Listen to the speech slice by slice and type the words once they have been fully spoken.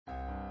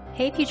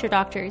Hey future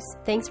doctors,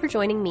 thanks for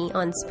joining me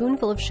on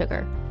Spoonful of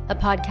Sugar, a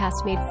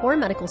podcast made for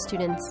medical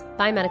students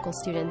by medical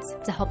students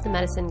to help the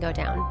medicine go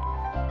down.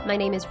 My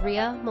name is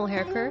Ria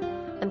Mulherker.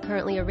 I'm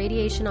currently a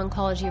radiation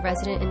oncology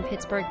resident in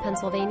Pittsburgh,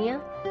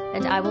 Pennsylvania,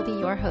 and I will be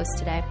your host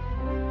today.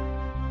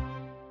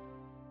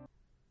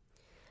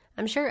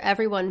 I'm sure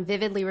everyone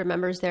vividly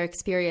remembers their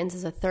experience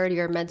as a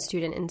third-year med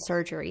student in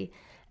surgery,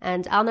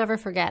 and I'll never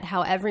forget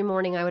how every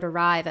morning I would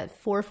arrive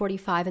at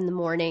 4:45 in the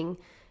morning,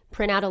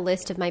 print out a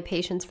list of my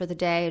patients for the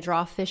day,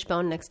 draw a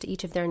fishbone next to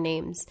each of their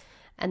names,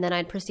 and then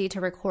I'd proceed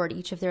to record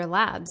each of their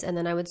labs, and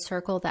then I would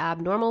circle the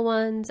abnormal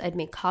ones. I'd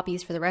make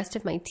copies for the rest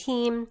of my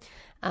team,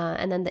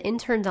 and then the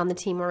interns on the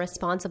team were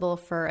responsible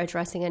for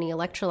addressing any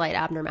electrolyte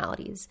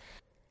abnormalities.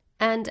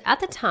 And at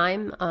the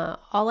time,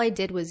 all I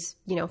did was,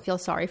 feel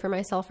sorry for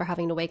myself for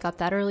having to wake up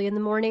that early in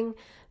the morning.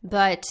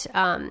 But,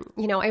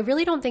 I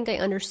really don't think I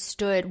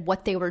understood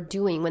what they were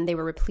doing when they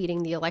were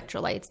repleting the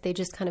electrolytes. They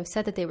just kind of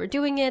said that they were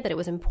doing it, that it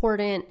was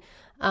important,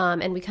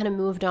 and we kind of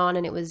moved on,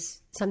 and it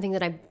was something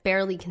that I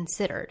barely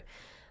considered.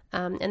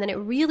 And then it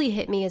really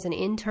hit me as an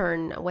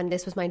intern when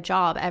this was my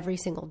job every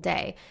single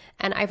day.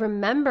 And I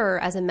remember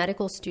as a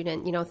medical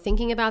student,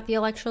 thinking about the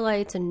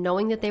electrolytes and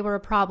knowing that they were a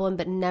problem,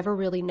 but never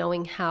really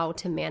knowing how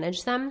to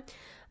manage them.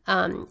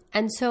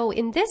 And so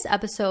in this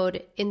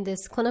episode, in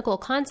this clinical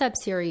concept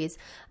series,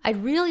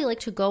 I'd really like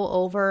to go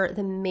over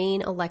the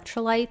main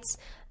electrolytes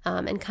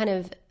and kind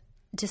of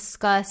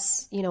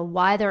discuss,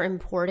 why they're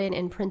important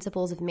and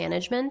principles of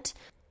management.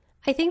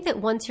 I think that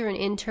once you're an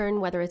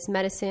intern, whether it's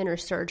medicine or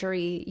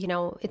surgery,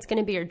 it's going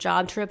to be your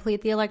job to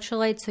replete the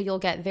electrolytes. So you'll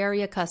get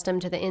very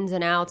accustomed to the ins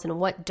and outs and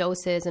what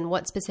doses and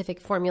what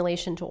specific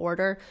formulation to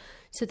order.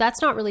 So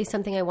that's not really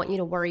something I want you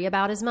to worry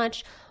about as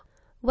much.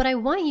 What I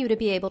want you to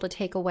be able to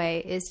take away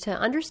is to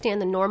understand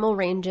the normal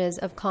ranges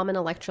of common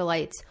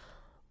electrolytes,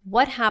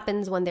 what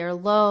happens when they're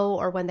low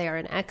or when they are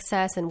in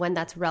excess and when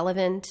that's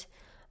relevant,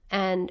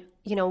 and,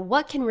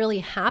 what can really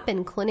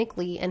happen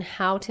clinically and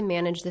how to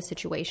manage the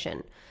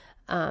situation.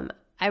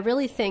 I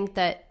really think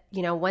that,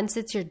 once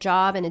it's your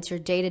job and it's your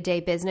day-to-day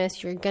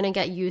business, you're going to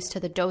get used to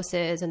the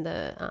doses and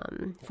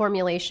the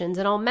formulations,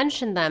 and I'll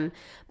mention them.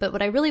 But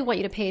what I really want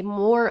you to pay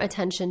more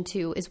attention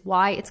to is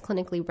why it's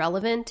clinically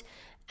relevant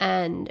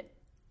and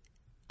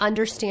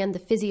understand the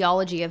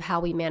physiology of how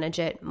we manage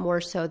it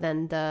more so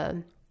than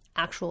the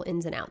actual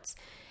ins and outs.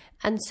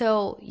 And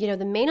so,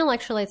 the main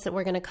electrolytes that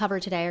we're going to cover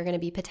today are going to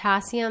be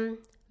potassium,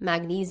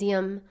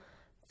 magnesium,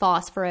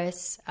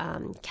 phosphorus,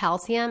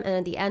 calcium, and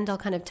at the end I'll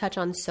kind of touch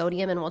on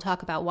sodium, and we'll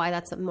talk about why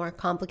that's a more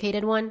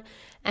complicated one,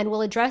 and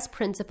we'll address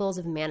principles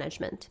of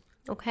management,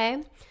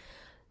 okay?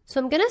 So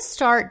I'm going to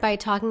start by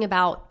talking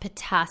about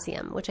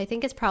potassium, which I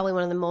think is probably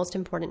one of the most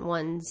important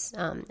ones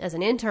as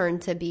an intern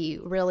to be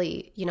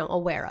really,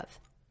 aware of.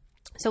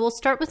 So we'll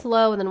start with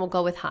low and then we'll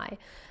go with high.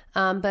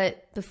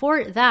 But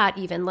before that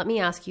even, let me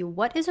ask you,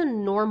 what is a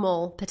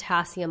normal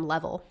potassium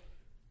level?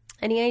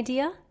 Any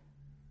idea?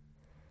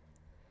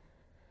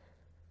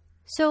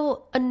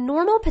 So a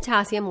normal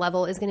potassium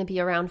level is going to be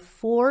around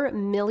 4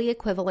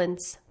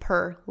 milliequivalents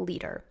per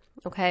liter.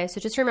 Okay,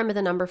 so just remember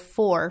the number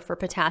 4 for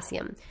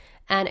potassium.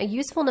 And a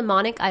useful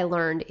mnemonic I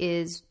learned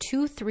is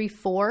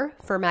 234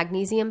 for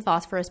magnesium,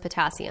 phosphorus,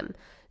 potassium.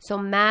 So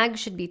mag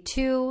should be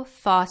 2,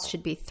 phos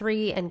should be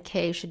 3, and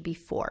K should be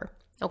 4.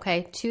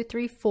 Okay,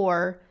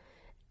 234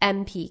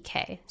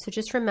 MPK. So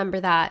just remember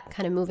that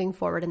kind of moving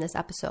forward in this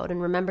episode.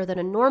 And remember that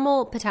a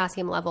normal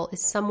potassium level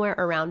is somewhere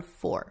around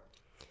 4.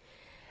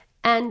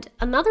 And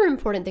another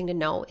important thing to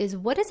know is,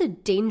 what is a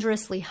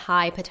dangerously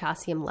high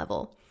potassium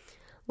level?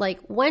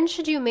 Like, when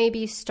should you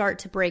maybe start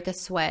to break a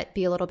sweat,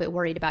 be a little bit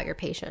worried about your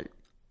patient?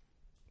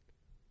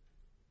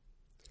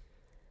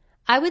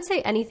 I would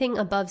say anything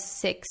above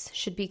 6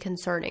 should be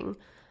concerning.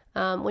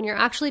 When you're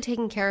actually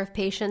taking care of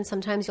patients,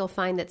 sometimes you'll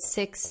find that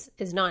 6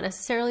 is not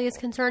necessarily as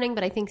concerning,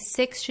 but I think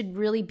 6 should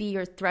really be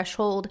your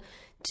threshold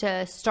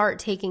to start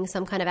taking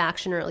some kind of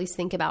action, or at least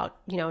think about,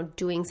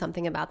 doing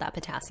something about that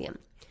potassium.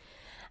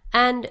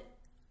 And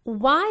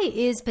why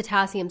is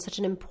potassium such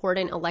an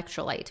important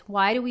electrolyte?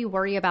 Why do we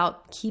worry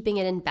about keeping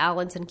it in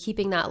balance and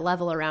keeping that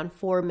level around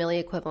 4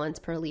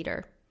 milliequivalents per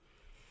liter?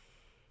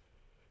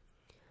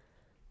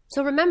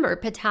 So remember,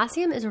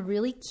 potassium is a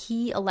really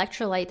key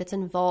electrolyte that's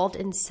involved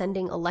in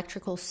sending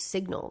electrical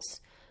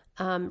signals.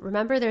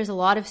 Remember, there's a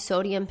lot of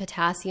sodium,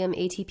 potassium,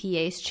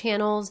 ATPase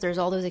channels. There's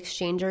all those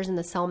exchangers in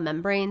the cell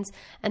membranes,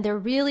 and they're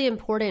really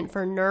important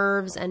for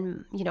nerves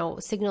and,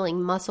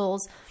 signaling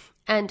muscles.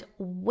 And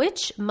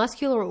which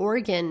muscular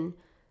organ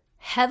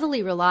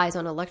heavily relies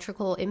on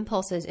electrical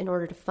impulses in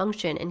order to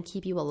function and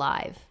keep you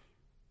alive?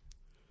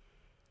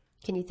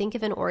 Can you think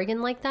of an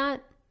organ like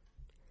that?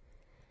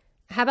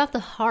 How about the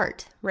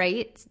heart,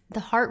 right? The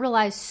heart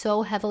relies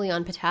so heavily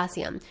on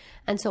potassium.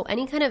 And so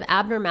any kind of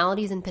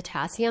abnormalities in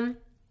potassium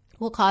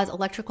will cause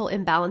electrical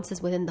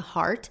imbalances within the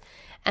heart.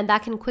 And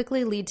that can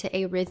quickly lead to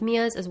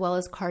arrhythmias as well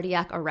as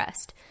cardiac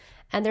arrest.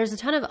 And there's a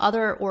ton of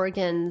other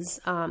organs,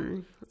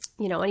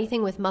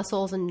 anything with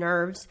muscles and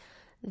nerves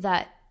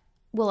that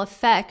will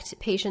affect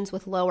patients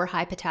with low or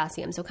high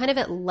potassium. So kind of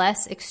at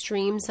less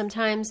extremes,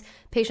 sometimes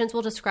patients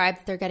will describe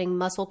that they're getting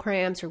muscle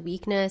cramps or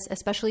weakness,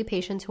 especially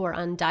patients who are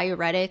on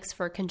diuretics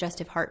for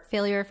congestive heart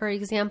failure, for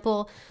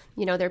example.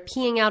 They're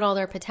peeing out all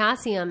their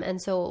potassium.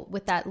 And so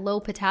with that low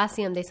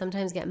potassium, they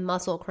sometimes get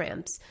muscle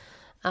cramps.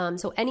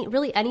 So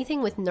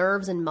anything with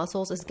nerves and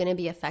muscles is going to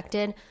be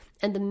affected.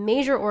 And the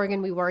major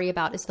organ we worry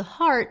about is the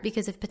heart,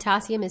 because if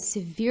potassium is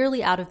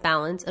severely out of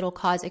balance, it'll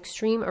cause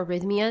extreme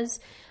arrhythmias,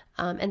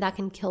 and that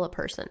can kill a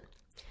person.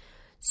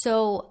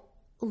 So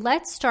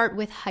let's start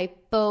with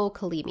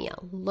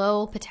hypokalemia,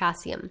 low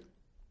potassium.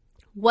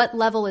 What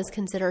level is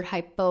considered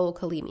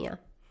hypokalemia?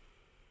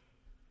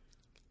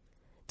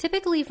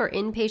 Typically for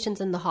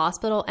inpatients in the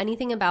hospital,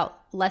 anything about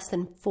less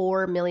than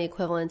 4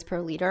 milliequivalents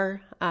per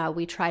liter,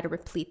 we try to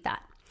replete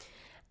that.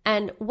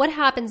 And what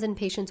happens in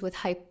patients with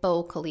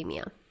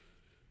hypokalemia?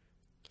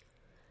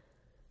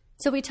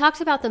 So we talked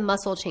about the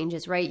muscle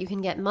changes, right? You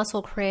can get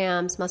muscle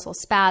cramps, muscle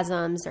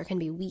spasms, there can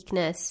be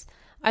weakness.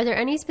 Are there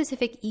any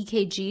specific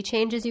EKG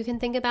changes you can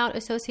think about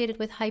associated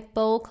with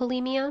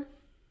hypokalemia?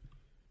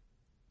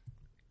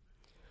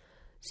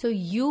 So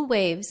U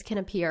waves can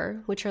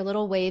appear, which are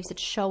little waves that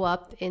show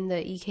up in the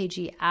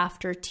EKG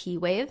after T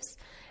waves.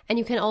 And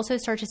you can also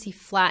start to see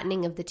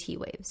flattening of the T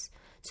waves.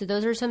 So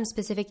those are some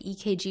specific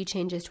EKG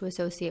changes to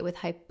associate with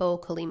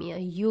hypokalemia,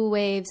 U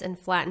waves and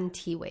flattened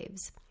T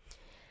waves.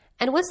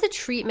 And what's the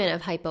treatment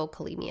of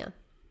hypokalemia?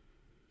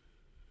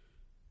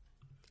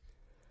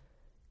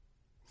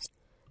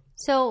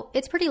 So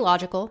it's pretty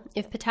logical.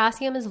 If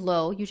potassium is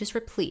low, you just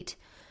replete,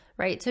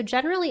 right? So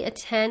generally a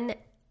 10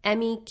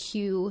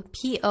 MEq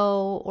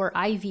PO or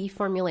IV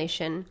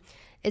formulation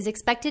is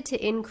expected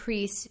to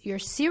increase your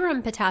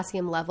serum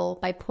potassium level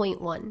by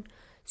 0.1.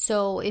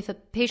 So if a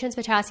patient's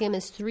potassium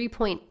is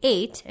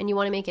 3.8 and you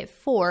want to make it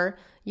 4,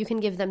 you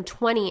can give them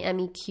 20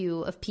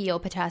 MEq of PO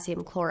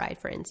potassium chloride,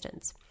 for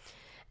instance.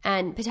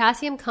 And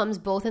potassium comes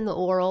both in the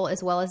oral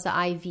as well as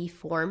the IV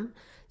form.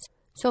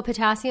 So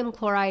potassium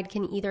chloride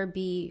can either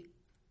be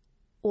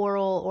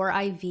oral or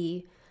IV.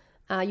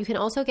 You can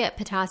also get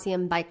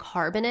potassium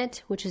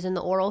bicarbonate, which is in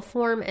the oral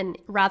form. And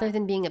rather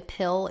than being a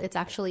pill, it's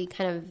actually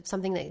kind of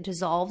something that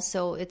dissolves.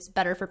 So it's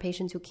better for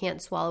patients who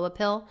can't swallow a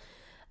pill.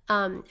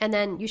 And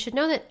then you should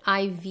know that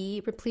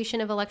IV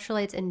repletion of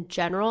electrolytes in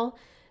general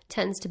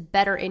tends to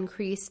better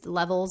increase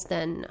levels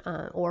than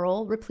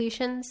oral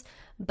repletions.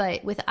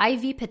 But with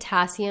IV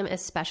potassium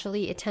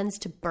especially, it tends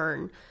to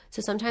burn.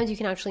 So sometimes you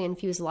can actually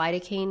infuse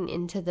lidocaine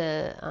into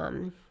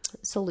the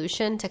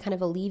solution to kind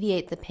of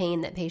alleviate the pain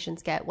that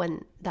patients get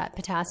when that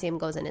potassium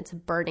goes in. It's a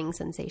burning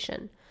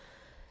sensation.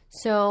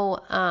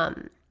 So,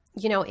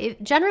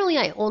 generally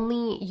I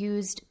only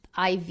used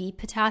IV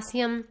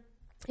potassium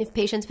if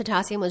patient's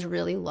potassium was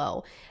really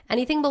low.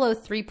 Anything below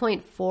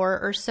 3.4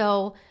 or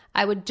so,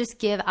 I would just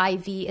give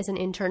IV as an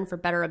intern for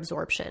better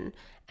absorption.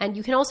 And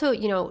you can also,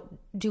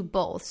 do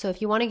both. So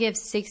if you want to give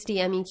 60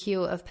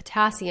 MEq of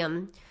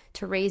potassium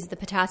to raise the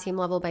potassium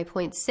level by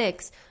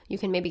 0.6, you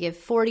can maybe give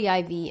 40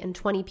 IV and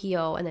 20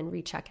 PO and then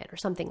recheck it or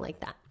something like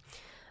that.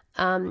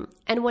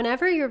 And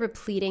whenever you're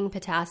repleting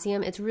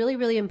potassium, it's really,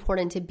 really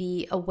important to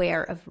be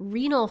aware of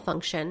renal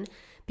function,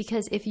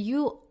 because if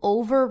you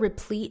over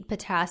replete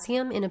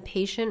potassium in a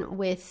patient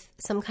with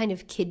some kind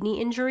of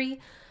kidney injury,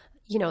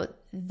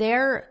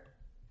 they're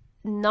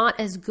not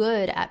as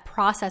good at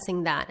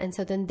processing that. And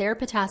so then their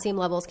potassium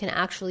levels can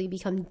actually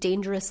become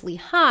dangerously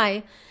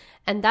high.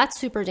 And that's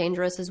super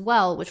dangerous as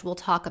well, which we'll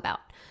talk about.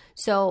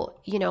 So,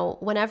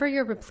 whenever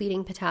you're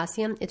repleting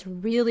potassium, it's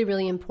really,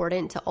 really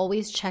important to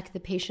always check the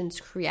patient's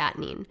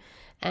creatinine.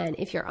 And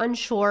if you're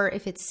unsure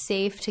if it's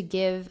safe to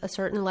give a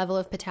certain level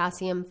of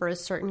potassium for a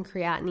certain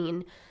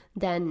creatinine,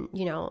 then,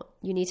 you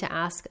need to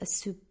ask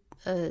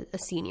a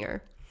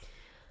senior.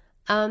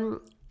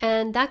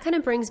 And that kind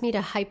of brings me to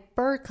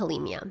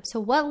hyperkalemia.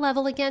 So what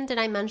level again did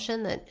I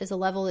mention that is a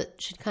level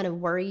that should kind of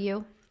worry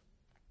you?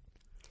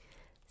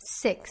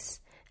 6.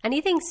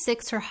 Anything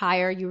 6 or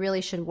higher, you really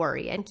should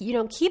worry. And,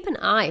 keep an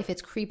eye if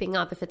it's creeping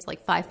up, if it's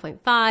like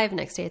 5.5,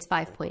 next day it's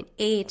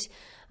 5.8.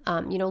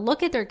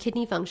 Look at their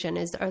kidney function.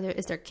 Is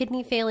their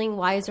kidney failing?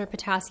 Why is their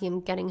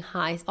potassium getting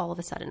high all of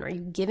a sudden? Are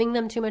you giving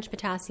them too much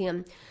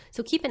potassium?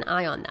 So keep an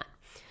eye on that.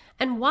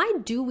 And why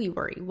do we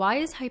worry? Why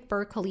is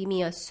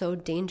hyperkalemia so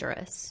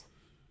dangerous?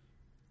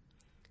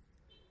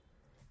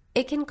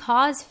 It can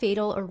cause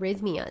fatal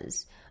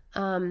arrhythmias.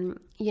 Do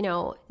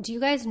you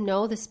guys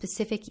know the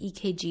specific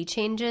EKG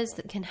changes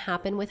that can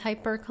happen with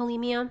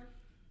hyperkalemia?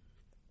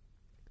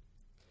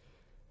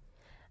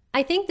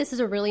 I think this is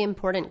a really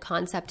important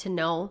concept to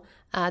know.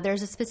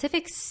 There's a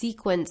specific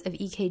sequence of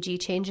EKG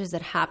changes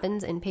that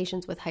happens in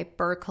patients with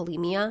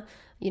hyperkalemia,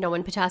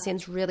 when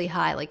potassium's really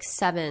high, like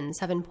 7,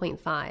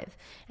 7.5.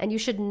 And you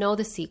should know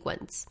the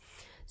sequence.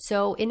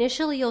 So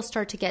initially you'll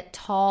start to get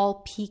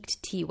tall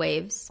peaked T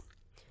waves.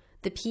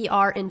 The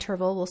PR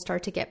interval will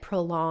start to get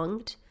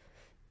prolonged.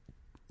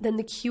 Then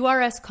the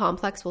QRS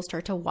complex will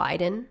start to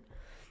widen.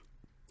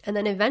 And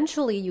then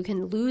eventually you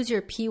can lose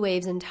your P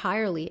waves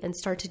entirely and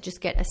start to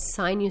just get a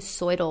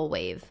sinusoidal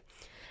wave.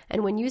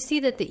 And when you see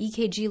that the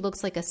EKG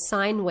looks like a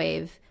sine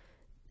wave,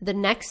 the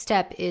next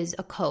step is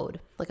a code,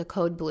 like a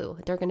code blue.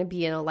 They're going to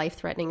be in a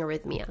life-threatening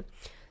arrhythmia.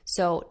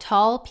 So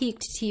tall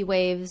peaked T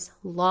waves,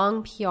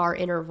 long PR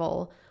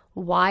interval,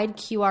 wide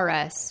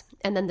QRS,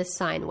 and then the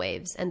sine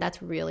waves. And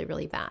that's really,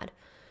 really bad.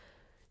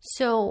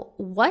 So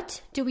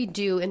what do we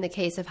do in the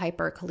case of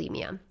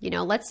hyperkalemia?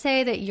 Let's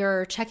say that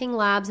you're checking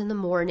labs in the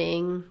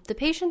morning. The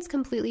patient's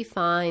completely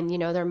fine.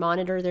 They're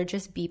monitored. They're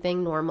just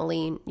beeping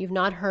normally. You've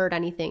not heard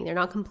anything. They're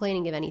not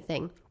complaining of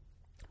anything.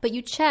 But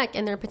you check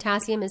and their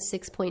potassium is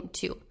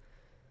 6.2.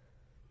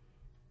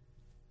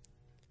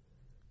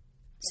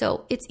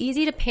 So it's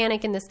easy to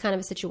panic in this kind of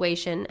a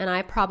situation, and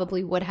I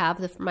probably would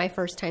have my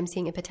first time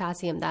seeing a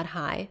potassium that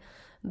high.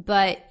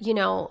 But,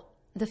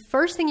 the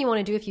first thing you want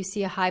to do if you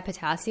see a high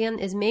potassium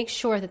is make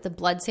sure that the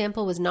blood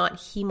sample was not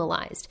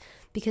hemolyzed,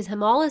 because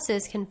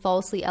hemolysis can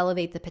falsely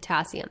elevate the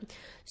potassium.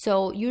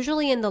 So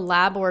usually in the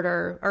lab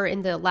order or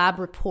in the lab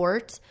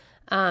report,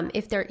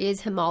 if there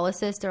is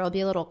hemolysis, there will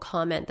be a little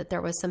comment that there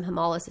was some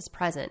hemolysis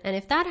present. And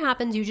if that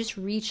happens, you just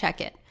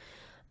recheck it.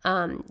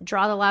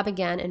 Draw the lab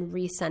again and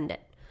resend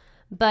it.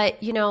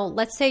 But,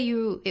 let's say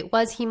it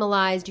was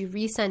hemolyzed, you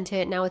resent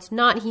it, now it's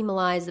not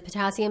hemolyzed, the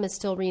potassium is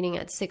still reading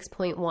at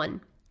 6.1.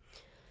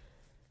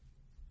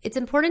 It's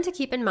important to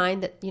keep in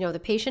mind that, the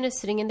patient is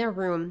sitting in their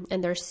room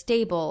and they're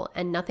stable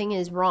and nothing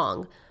is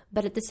wrong.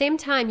 But at the same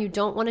time, you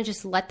don't want to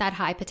just let that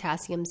high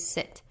potassium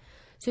sit.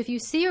 So if you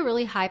see a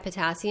really high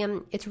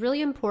potassium, it's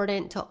really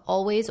important to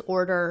always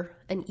order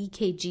an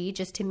EKG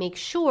just to make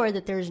sure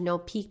that there's no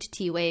peaked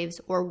T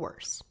waves or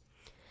worse.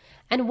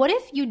 And what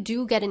if you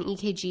do get an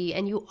EKG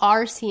and you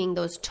are seeing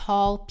those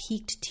tall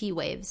peaked T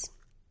waves?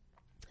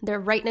 They're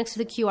right next to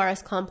the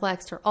QRS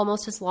complex. They're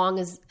almost as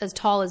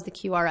tall as the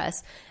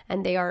QRS,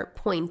 and they are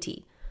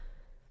pointy.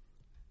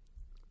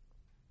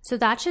 So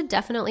that should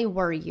definitely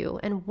worry you.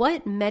 And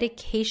what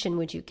medication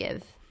would you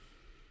give?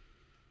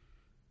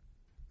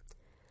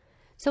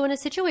 So in a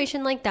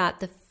situation like that,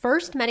 the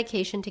first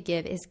medication to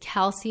give is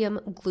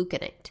calcium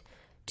gluconate,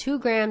 2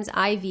 grams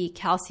IV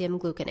calcium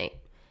gluconate.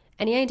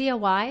 Any idea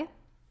why?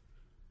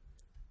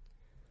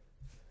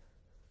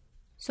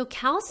 So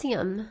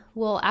calcium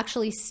will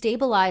actually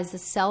stabilize the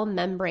cell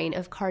membrane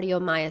of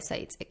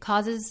cardiomyocytes. It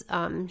causes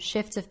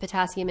shifts of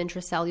potassium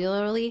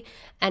intracellularly,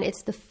 and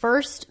it's the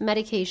first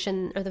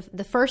medication or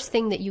the first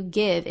thing that you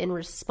give in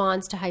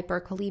response to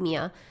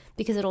hyperkalemia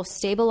because it'll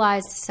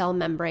stabilize the cell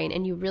membrane,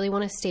 and you really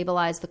want to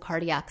stabilize the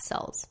cardiac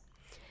cells.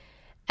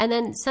 And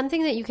then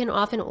something that you can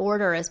often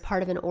order as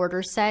part of an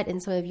order set in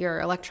some of your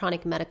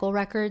electronic medical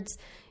records,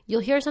 you'll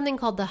hear something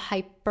called the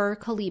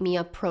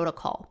hyperkalemia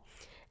protocol.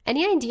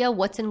 Any idea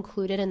what's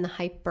included in the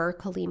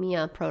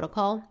hyperkalemia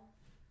protocol?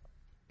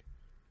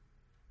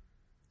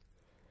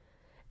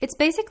 It's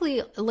basically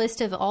a list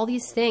of all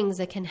these things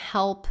that can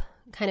help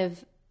kind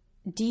of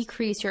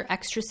decrease your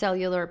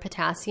extracellular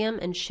potassium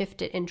and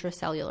shift it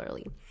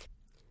intracellularly.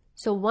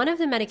 So one of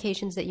the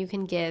medications that you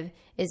can give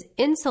is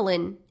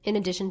insulin in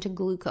addition to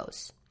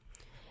glucose.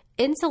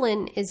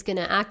 Insulin is going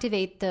to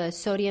activate the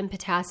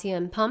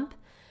sodium-potassium pump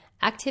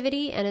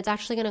activity, and it's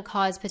actually going to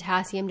cause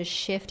potassium to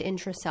shift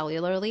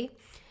intracellularly.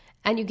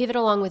 And you give it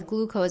along with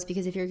glucose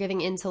because if you're giving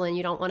insulin,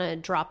 you don't want to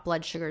drop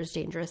blood sugars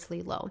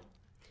dangerously low.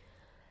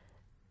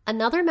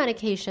 Another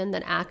medication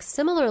that acts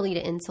similarly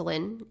to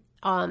insulin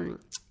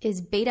is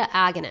beta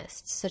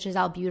agonists, such as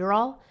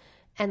albuterol.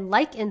 And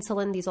like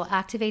insulin, these will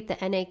activate the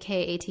NAK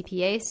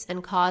ATPase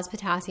and cause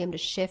potassium to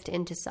shift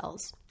into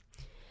cells.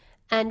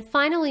 And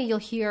finally, you'll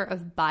hear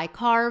of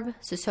bicarb,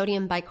 so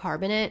sodium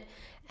bicarbonate.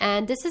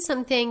 And this is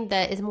something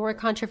that is more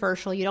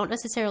controversial. You don't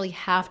necessarily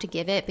have to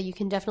give it, but you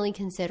can definitely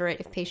consider it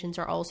if patients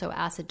are also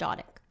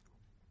acidotic.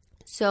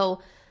 So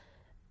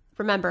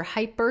remember,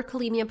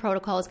 hyperkalemia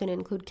protocol is going to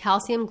include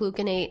calcium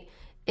gluconate,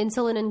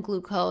 insulin and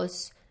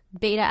glucose,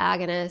 beta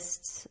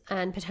agonists,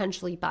 and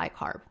potentially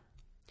bicarb.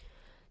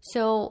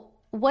 So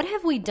what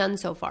have we done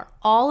so far?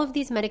 All of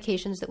these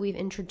medications that we've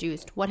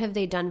introduced, what have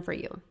they done for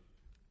you?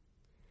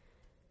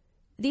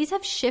 These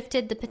have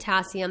shifted the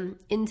potassium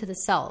into the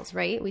cells,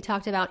 right? We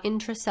talked about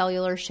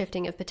intracellular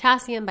shifting of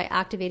potassium by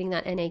activating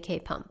that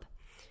NAK pump.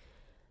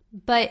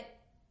 But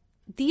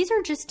these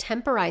are just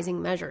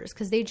temporizing measures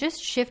because they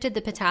just shifted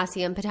the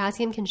potassium.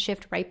 Potassium can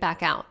shift right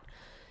back out.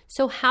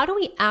 So how do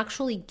we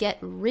actually get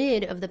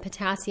rid of the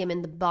potassium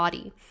in the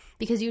body?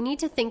 Because you need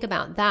to think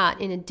about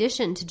that in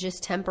addition to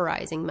just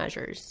temporizing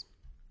measures.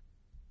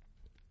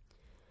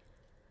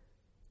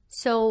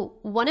 So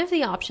one of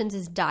the options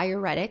is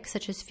diuretics,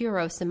 such as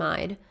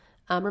furosemide.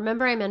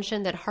 Remember I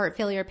mentioned that heart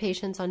failure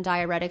patients on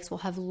diuretics will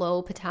have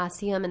low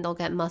potassium and they'll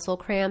get muscle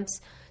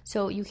cramps.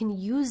 So you can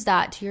use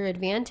that to your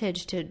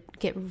advantage to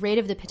get rid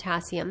of the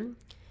potassium.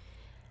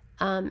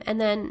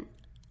 And then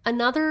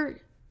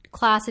another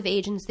class of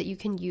agents that you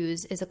can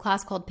use is a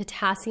class called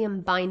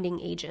potassium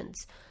binding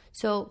agents.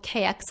 So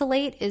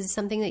Electrolyte is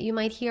something that you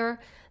might hear.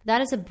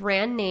 That is a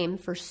brand name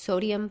for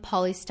sodium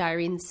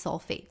polystyrene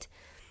sulfate.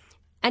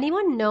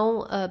 Anyone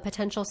know a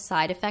potential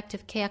side effect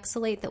of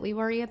Electrolyte that we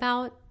worry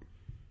about?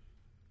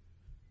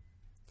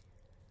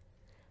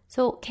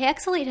 So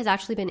Kayexalate has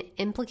actually been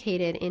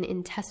implicated in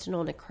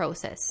intestinal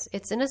necrosis.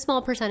 It's in a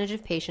small percentage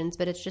of patients,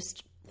 but it's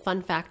just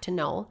fun fact to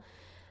know.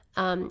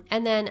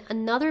 And then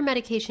another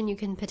medication you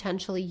can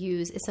potentially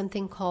use is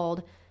something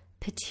called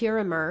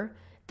Patirimer.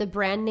 The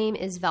brand name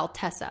is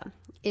Valtessa.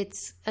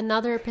 It's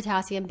another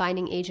potassium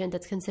binding agent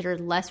that's considered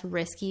less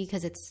risky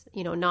because it's,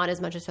 not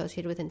as much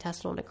associated with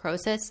intestinal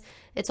necrosis.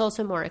 It's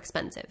also more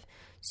expensive.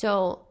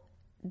 So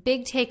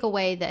big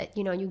takeaway that,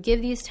 you give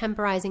these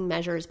temporizing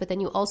measures, but then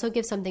you also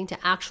give something to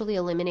actually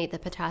eliminate the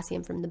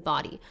potassium from the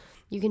body.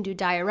 You can do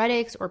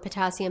diuretics or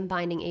potassium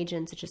binding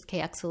agents such as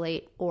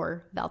Kayexalate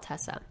or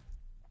Valtessa.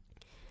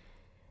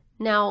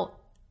 Now,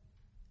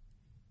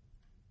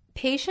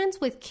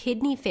 patients with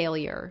kidney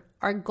failure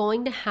are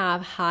going to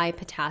have high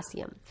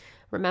potassium.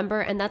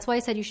 Remember, and that's why I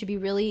said you should be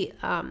really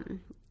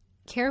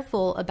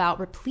careful about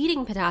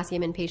repleting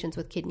potassium in patients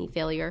with kidney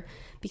failure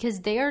because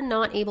they are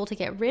not able to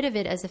get rid of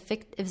it as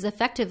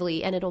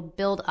effectively and it'll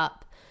build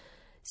up.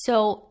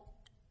 So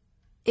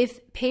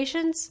if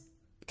patients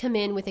come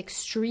in with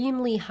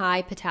extremely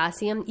high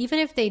potassium, even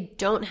if they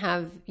don't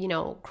have,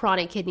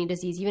 chronic kidney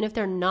disease, even if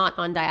they're not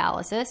on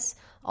dialysis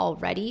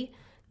already,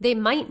 they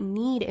might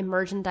need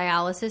emergent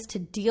dialysis to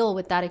deal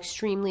with that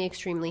extremely,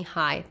 extremely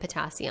high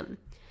potassium.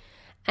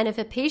 And if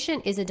a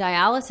patient is a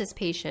dialysis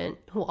patient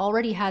who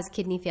already has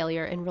kidney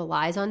failure and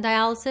relies on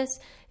dialysis,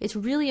 it's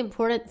really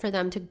important for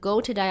them to go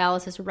to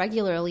dialysis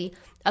regularly.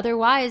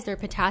 Otherwise, their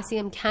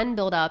potassium can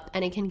build up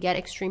and it can get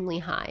extremely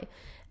high.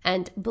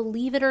 And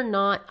believe it or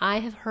not, I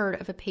have heard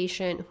of a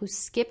patient who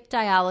skipped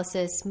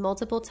dialysis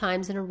multiple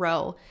times in a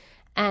row,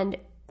 and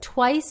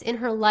twice in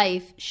her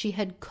life she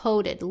had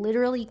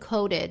literally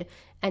coded,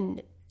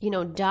 and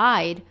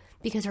died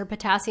because her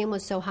potassium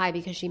was so high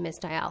because she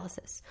missed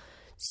dialysis.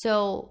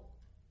 So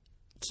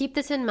keep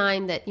this in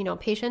mind that,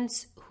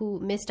 patients who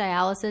miss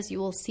dialysis, you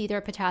will see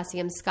their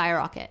potassium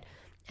skyrocket.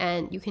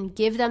 And you can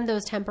give them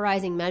those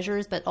temporizing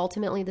measures, but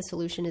ultimately the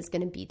solution is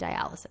going to be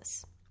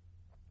dialysis.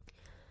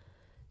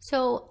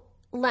 So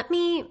let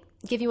me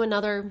give you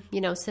another,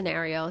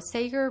 scenario.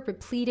 Say you're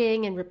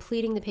repleting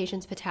the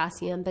patient's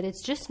potassium, but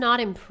it's just not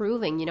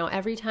improving.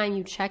 Every time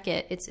you check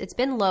it, it's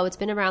been low. It's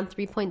been around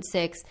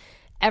 3.6.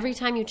 Every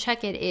time you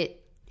check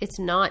it, it's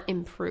not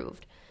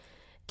improved.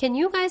 Can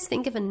you guys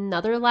think of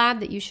another lab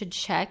that you should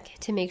check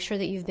to make sure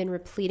that you've been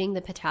repleting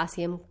the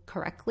potassium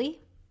correctly?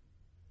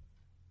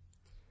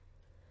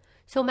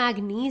 So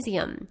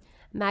magnesium.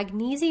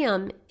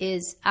 Magnesium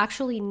is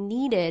actually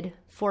needed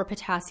for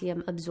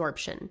potassium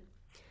absorption.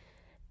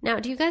 Now,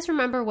 do you guys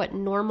remember what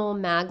normal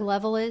mag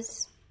level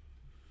is?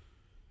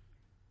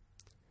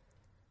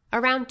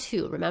 Around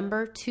 2,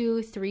 remember?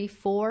 2, 3,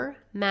 4,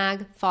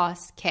 mag,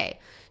 phos, K.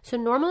 So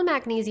normal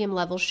magnesium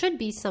level should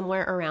be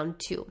somewhere around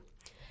 2.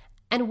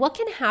 And what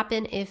can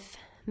happen if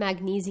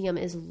magnesium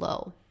is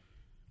low?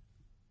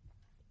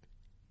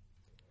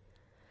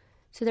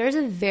 So there's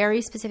a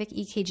very specific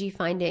EKG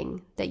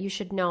finding that you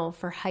should know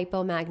for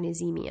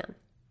hypomagnesemia.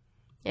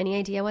 Any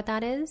idea what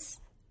that is?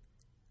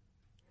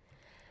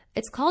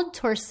 It's called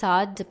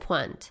torsade de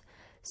pointe.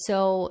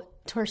 So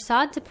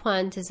torsade de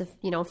pointe is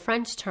a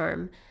French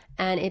term,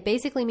 and it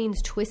basically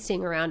means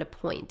twisting around a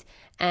point.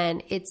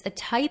 And it's a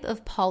type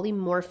of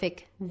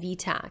polymorphic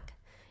VTAC.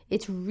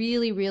 It's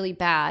really, really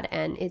bad,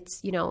 and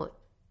it's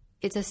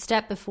a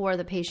step before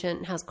the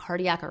patient has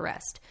cardiac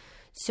arrest.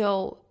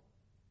 So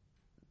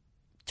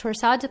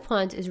torsade de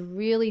pointe is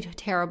really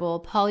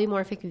terrible,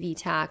 polymorphic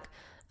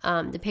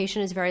VTAC. The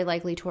patient is very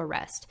likely to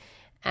arrest.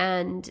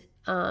 And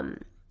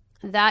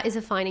that is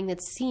a finding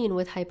that's seen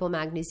with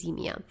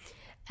hypomagnesemia.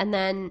 And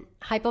then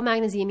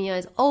hypomagnesemia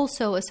is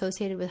also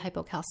associated with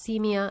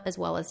hypocalcemia as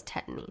well as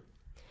tetany.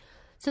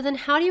 So then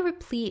how do you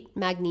replete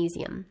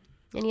magnesium?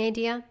 Any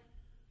idea?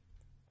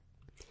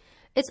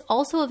 It's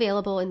also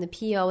available in the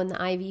PO and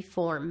the IV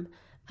form.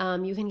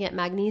 You can get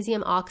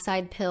magnesium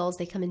oxide pills.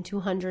 They come in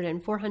 200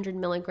 and 400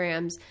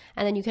 milligrams.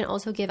 And then you can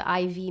also give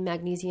IV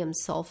magnesium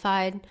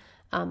sulfide,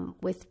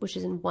 which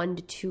is in 1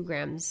 to 2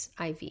 grams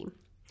IV.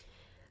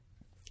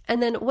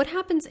 And then what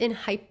happens in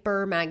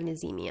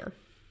hypermagnesemia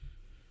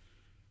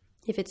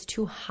if it's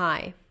too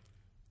high?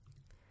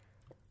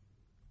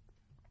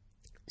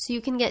 So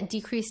you can get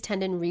decreased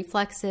tendon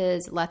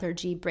reflexes,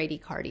 lethargy,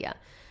 bradycardia.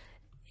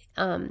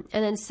 And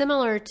then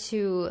similar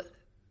to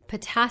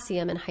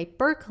potassium and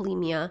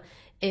hyperkalemia,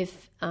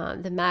 if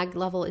the mag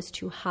level is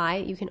too high,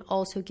 you can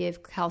also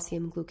give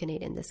calcium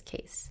gluconate in this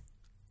case.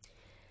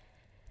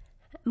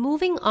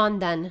 Moving on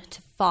then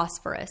to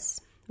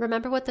phosphorus.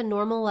 Remember what the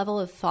normal level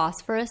of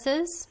phosphorus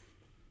is?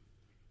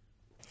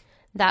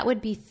 That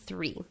would be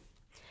 3.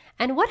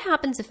 And what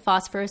happens if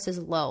phosphorus is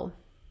low?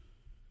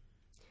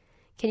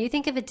 Can you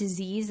think of a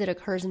disease that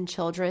occurs in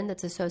children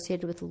that's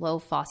associated with low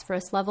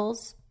phosphorus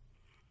levels?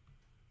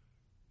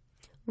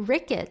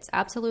 Rickets,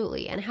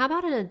 absolutely. And how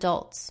about in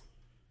adults?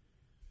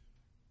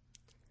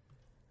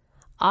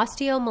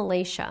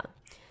 Osteomalacia.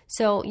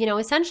 So,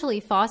 essentially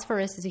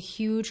phosphorus is a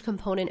huge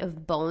component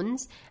of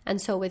bones. And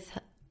so with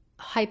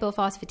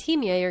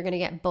hypophosphatemia, you're going to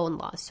get bone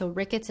loss. So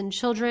rickets in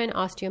children,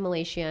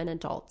 osteomalacia in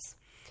adults.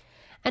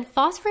 And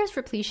phosphorus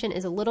repletion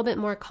is a little bit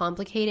more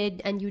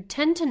complicated, and you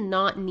tend to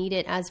not need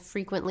it as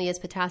frequently as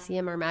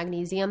potassium or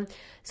magnesium,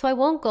 so I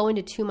won't go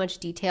into too much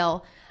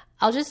detail.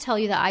 I'll just tell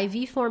you the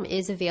IV form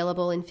is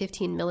available in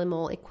 15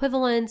 millimole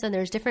equivalents, and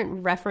there's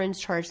different reference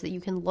charts that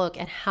you can look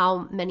at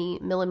how many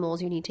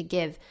millimoles you need to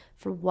give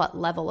for what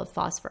level of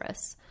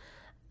phosphorus.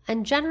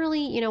 And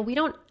generally, we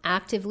don't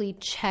actively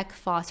check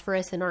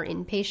phosphorus in our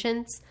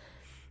inpatients.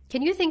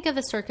 Can you think of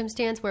a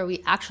circumstance where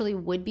we actually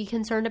would be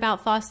concerned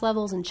about phos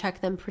levels and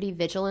check them pretty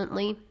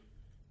vigilantly?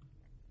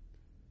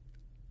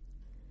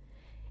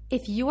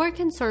 If you are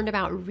concerned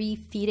about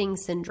refeeding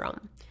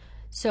syndrome,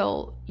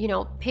 so,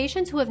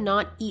 patients who have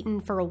not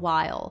eaten for a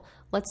while,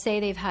 let's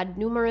say they've had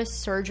numerous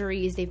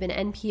surgeries, they've been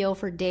NPO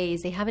for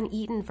days, they haven't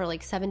eaten for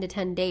like 7 to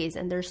 10 days,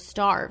 and they're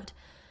starved,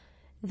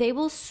 they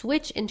will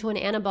switch into an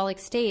anabolic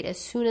state as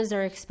soon as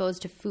they're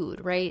exposed to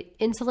food, right?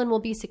 Insulin will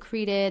be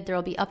secreted, there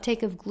will be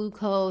uptake of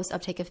glucose,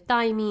 uptake of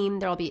thiamine,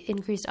 there will be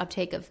increased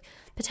uptake of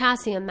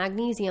potassium,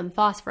 magnesium,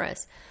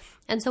 phosphorus.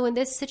 And so in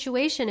this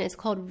situation, it's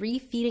called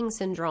refeeding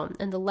syndrome,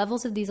 and the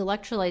levels of these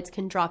electrolytes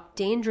can drop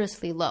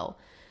dangerously low.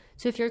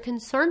 So if you're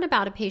concerned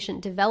about a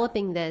patient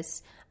developing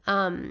this,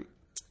 if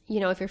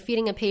you're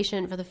feeding a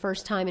patient for the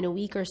first time in a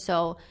week or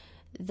so,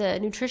 the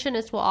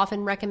nutritionist will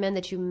often recommend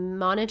that you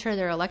monitor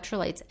their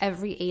electrolytes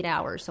every 8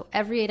 hours. So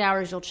every 8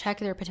 hours, you'll check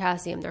their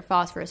potassium, their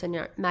phosphorus, and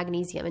your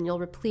magnesium, and you'll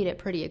replete it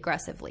pretty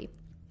aggressively.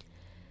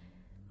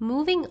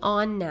 Moving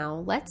on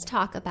now, let's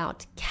talk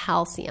about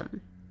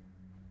calcium.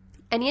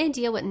 Any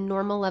idea what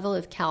normal level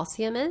of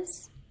calcium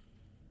is?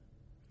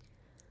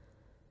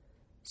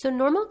 So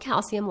normal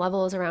calcium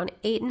level is around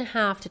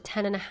 8.5 to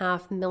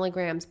 10.5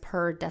 milligrams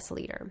per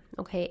deciliter,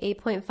 okay,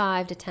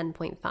 8.5 to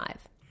 10.5.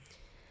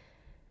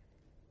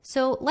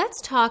 So let's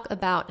talk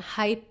about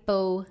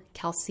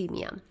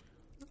hypocalcemia.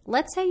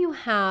 Let's say you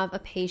have a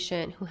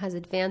patient who has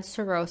advanced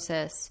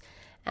cirrhosis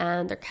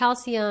and their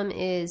calcium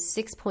is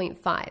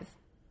 6.5.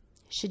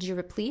 Should you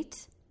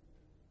replete?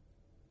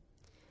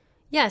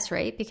 Yes,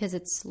 right, because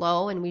it's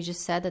low, and we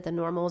just said that the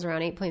normal is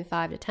around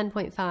 8.5 to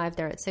 10.5.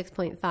 They're at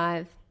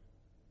 6.5.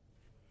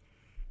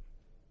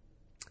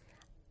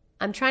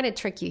 I'm trying to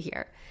trick you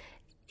here.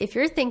 If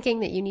you're thinking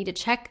that you need to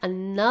check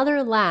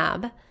another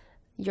lab,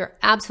 you're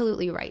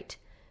absolutely right.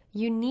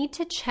 You need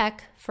to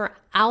check for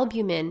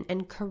albumin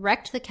and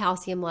correct the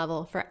calcium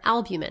level for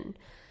albumin.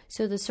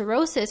 So the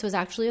cirrhosis was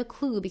actually a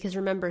clue because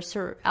remember,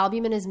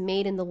 albumin is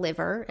made in the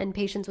liver, and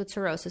patients with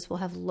cirrhosis will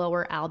have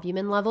lower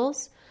albumin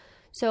levels.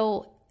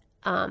 So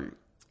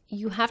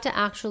you have to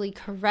actually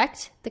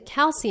correct the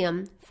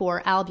calcium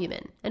for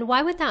albumin. And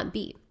why would that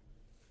be?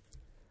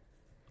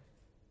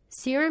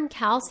 Serum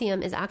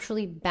calcium is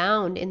actually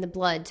bound in the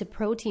blood to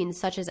proteins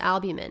such as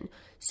albumin.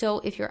 So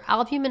if your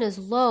albumin is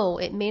low,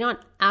 it may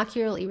not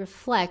accurately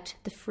reflect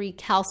the free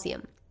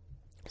calcium.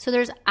 So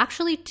there's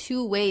actually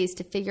two ways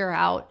to figure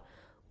out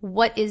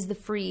what is the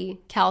free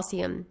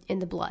calcium in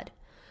the blood.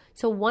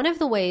 So one of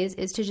the ways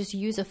is to just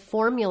use a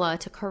formula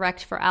to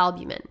correct for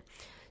albumin.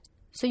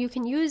 So you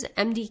can use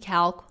MD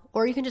Calc,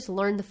 or you can just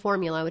learn the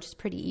formula, which is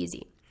pretty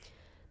easy.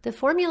 The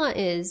formula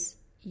is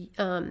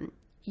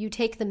you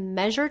take the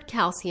measured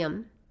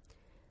calcium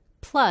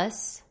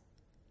plus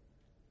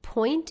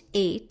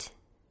 0.8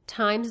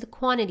 times the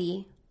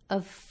quantity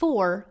of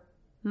 4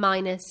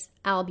 minus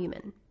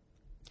albumin.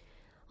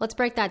 Let's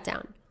break that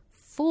down.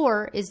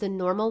 4 is the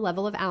normal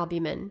level of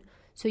albumin,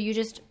 so you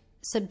just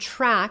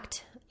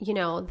subtract,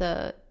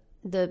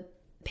 the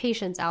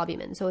patient's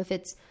albumin. So if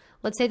it's,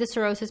 let's say the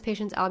cirrhosis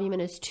patient's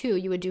albumin is 2,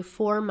 you would do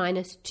 4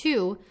 minus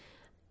 2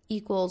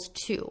 equals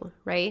 2,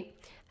 right?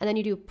 And then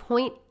you do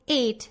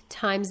 0.8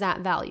 times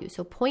that value.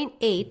 So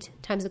 0.8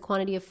 times the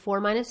quantity of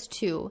 4 minus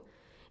 2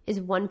 is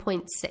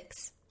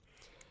 1.6.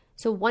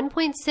 So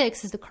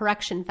 1.6 is the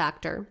correction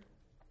factor.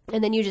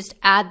 And then you just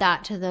add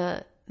that to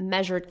the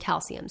measured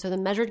calcium. So the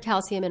measured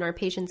calcium in our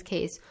patient's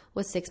case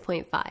was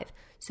 6.5.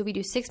 So we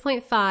do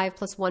 6.5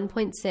 plus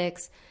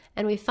 1.6,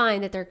 and we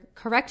find that their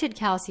corrected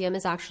calcium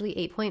is actually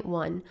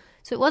 8.1.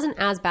 So it wasn't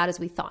as bad as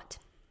we thought.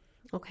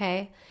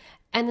 Okay?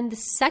 And then the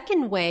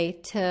second way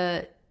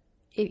to,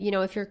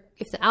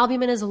 if the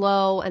albumin is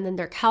low and then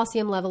their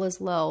calcium level is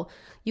low,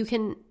 you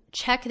can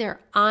check their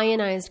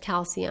ionized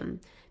calcium,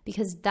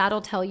 because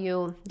that'll tell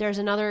you there's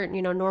another,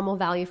 normal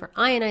value for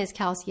ionized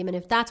calcium. And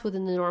if that's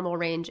within the normal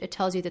range, it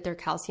tells you that their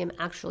calcium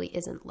actually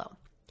isn't low.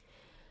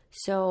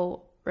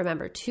 So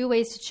remember, two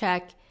ways to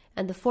check.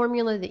 And the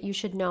formula that you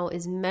should know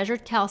is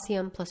measured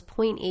calcium plus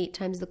 0.8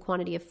 times the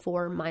quantity of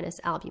 4 minus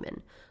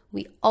albumin.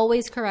 We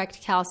always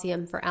correct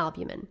calcium for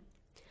albumin.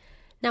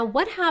 Now,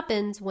 what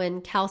happens when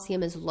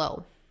calcium is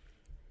low?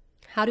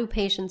 How do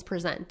patients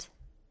present?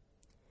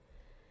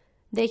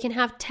 They can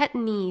have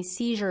tetany,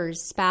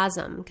 seizures,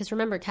 spasm, because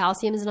remember,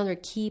 calcium is another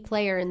key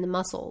player in the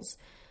muscles.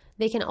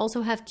 They can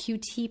also have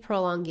QT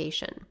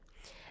prolongation.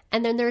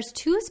 And then there's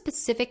two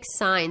specific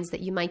signs that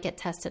you might get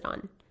tested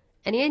on.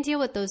 Any idea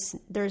what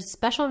there's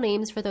special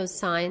names for those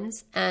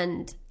signs,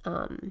 and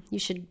you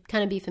should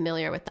kind of be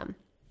familiar with them.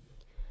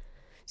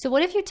 So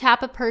what if you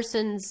tap a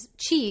person's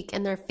cheek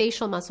and their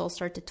facial muscles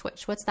start to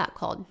twitch? What's that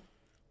called?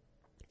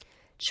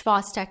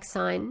 Schwostek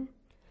sign.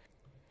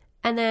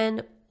 And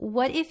then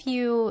what if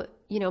you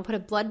put a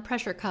blood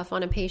pressure cuff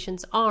on a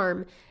patient's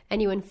arm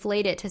and you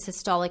inflate it to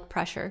systolic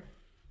pressure?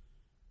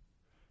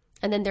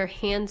 And then their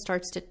hand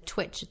starts to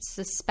twitch. It's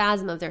the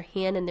spasm of their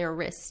hand and their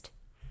wrist.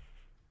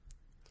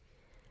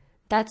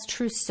 That's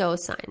Trousseau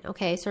sign,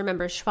 okay? So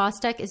remember,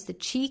 Schwostek is the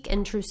cheek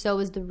and Trousseau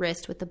is the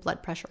wrist with the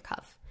blood pressure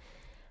cuff.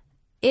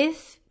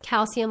 If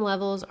calcium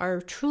levels are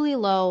truly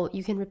low,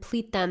 you can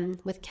replete them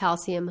with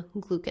calcium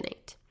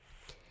gluconate.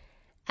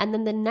 And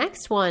then the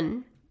next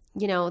one,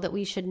 that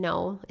we should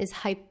know is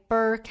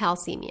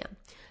hypercalcemia.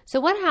 So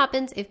what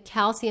happens if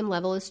calcium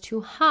level is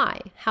too high?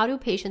 How do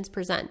patients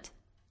present?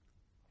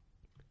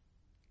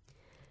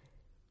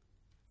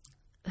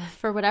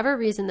 For whatever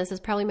reason, this is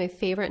probably my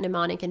favorite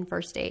mnemonic in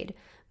first aid,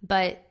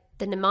 but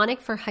the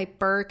mnemonic for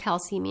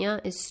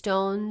hypercalcemia is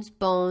stones,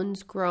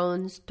 bones,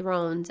 groans,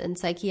 thrones, and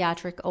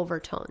psychiatric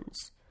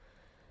overtones.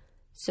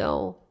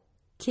 So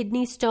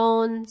kidney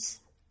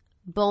stones,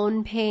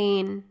 bone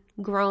pain,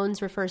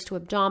 groans refers to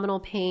abdominal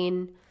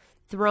pain,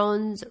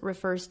 thrones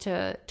refers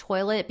to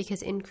toilet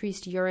because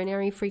increased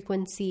urinary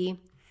frequency,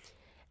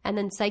 and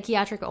then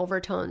psychiatric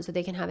overtones, so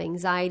they can have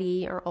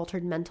anxiety or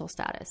altered mental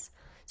status.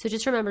 So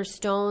just remember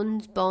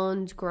stones,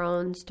 bones,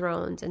 groans,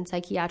 thrones, and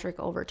psychiatric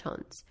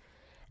overtones.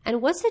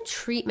 And what's the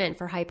treatment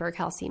for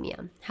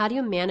hypercalcemia? How do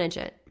you manage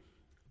it?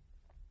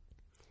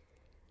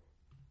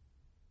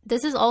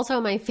 This is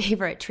also my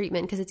favorite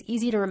treatment because it's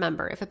easy to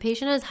remember. If a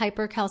patient has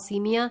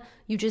hypercalcemia,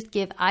 you just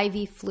give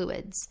IV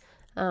fluids.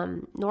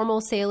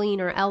 Normal saline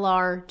or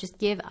LR, just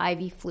give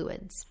IV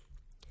fluids.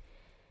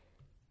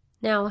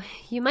 Now,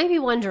 you might be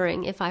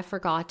wondering if I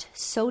forgot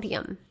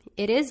sodium.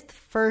 It is the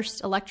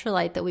first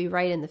electrolyte that we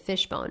write in the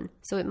fishbone,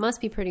 so it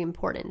must be pretty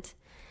important.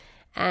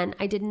 And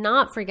I did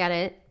not forget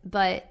it,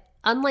 but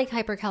unlike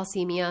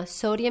hypercalcemia,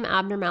 sodium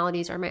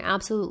abnormalities are my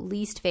absolute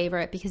least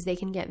favorite because they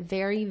can get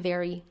very,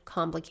 very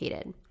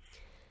complicated.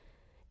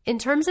 In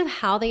terms of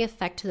how they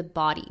affect the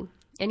body,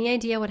 any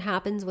idea what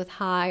happens with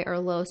high or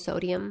low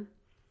sodium?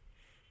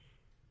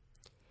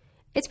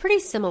 It's pretty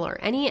similar.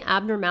 Any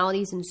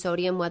abnormalities in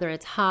sodium, whether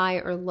it's high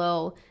or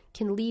low,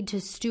 can lead to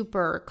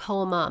stupor,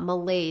 coma,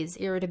 malaise,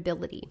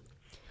 irritability.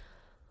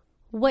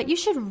 What you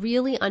should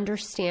really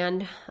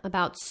understand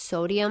about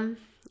sodium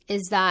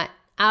is that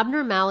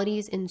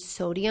abnormalities in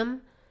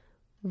sodium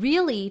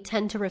really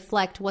tend to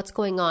reflect what's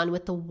going on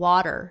with the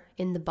water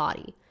in the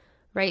body,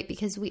 right?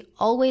 Because we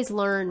always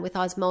learn with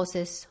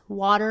osmosis,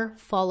 water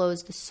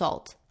follows the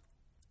salt.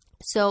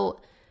 So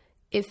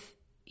if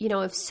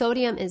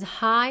sodium is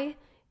high,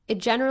 it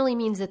generally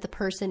means that the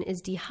person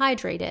is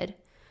dehydrated.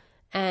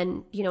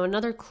 And,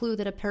 another clue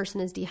that a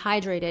person is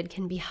dehydrated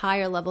can be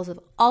higher levels of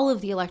all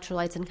of the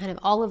electrolytes in kind of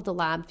all of the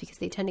labs because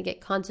they tend to get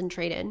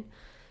concentrated.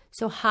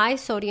 So high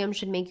sodium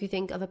should make you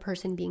think of a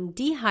person being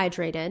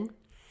dehydrated.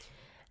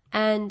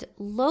 And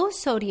low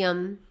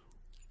sodium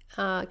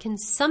can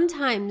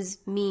sometimes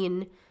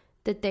mean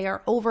that they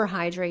are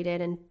overhydrated,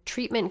 and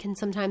treatment can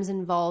sometimes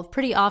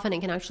pretty often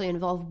it can actually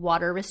involve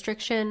water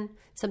restriction,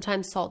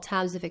 sometimes salt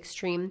tabs if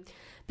extreme.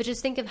 But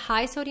just think of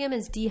high sodium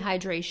as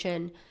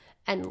dehydration,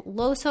 and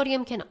low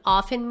sodium can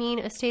often mean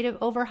a state of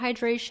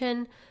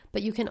overhydration,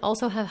 but you can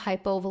also have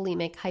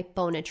hypovolemic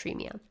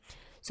hyponatremia.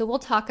 So we'll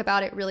talk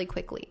about it really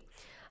quickly.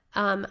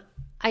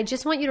 I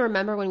just want you to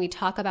remember when we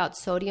talk about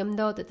sodium,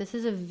 though, that this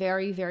is a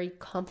very, very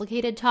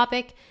complicated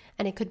topic,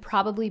 and it could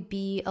probably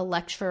be a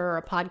lecture or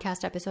a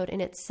podcast episode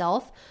in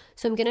itself.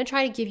 So I'm going to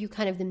try to give you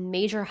kind of the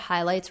major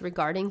highlights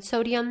regarding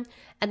sodium,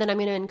 and then I'm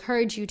going to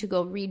encourage you to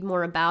go read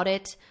more about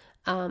it,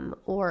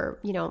 or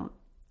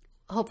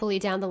hopefully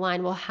down the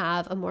line we'll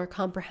have a more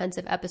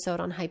comprehensive episode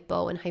on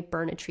hypo and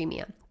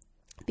hypernatremia,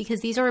 because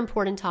these are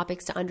important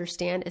topics to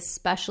understand,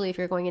 especially if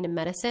you're going into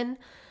medicine.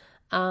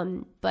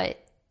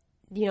 But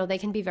they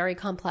can be very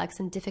complex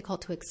and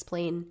difficult to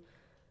explain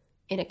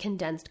in a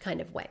condensed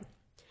kind of way.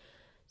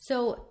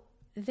 So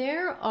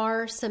there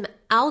are some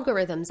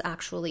algorithms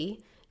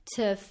actually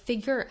to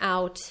figure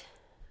out,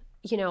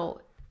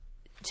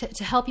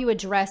 to help you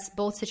address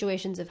both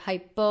situations of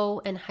hypo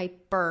and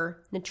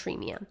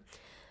hypernatremia.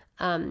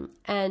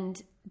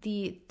 And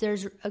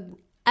there's an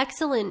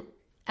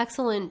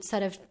excellent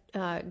set of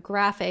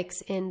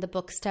graphics in the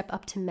book Step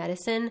Up to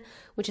Medicine,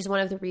 which is one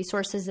of the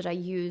resources that I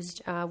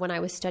used when I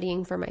was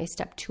studying for my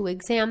Step 2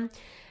 exam.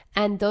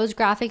 And those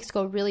graphics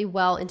go really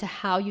well into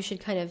how you should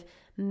kind of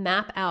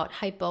map out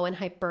hypo and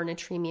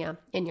hypernatremia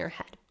in your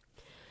head.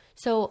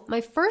 So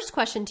my first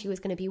question to you is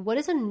going to be, what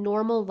is a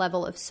normal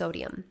level of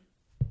sodium?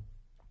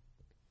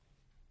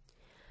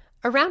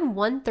 Around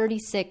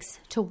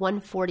 136 to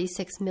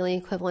 146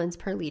 milliequivalents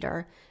per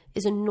liter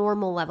is a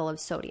normal level of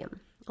sodium,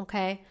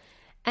 okay?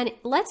 And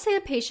let's say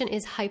a patient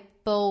is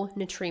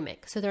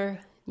hyponatremic, so their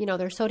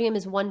sodium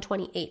is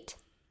 128.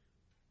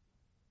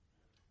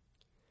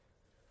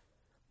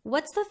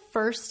 What's the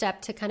first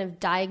step to kind of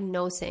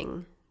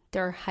diagnosing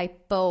their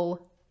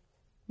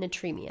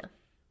hyponatremia?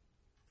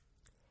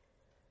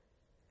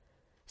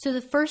 So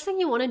the first thing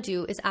you want to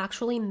do is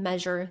actually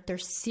measure their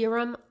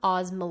serum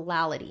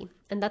osmolality,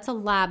 and that's a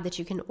lab that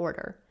you can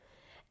order.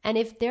 And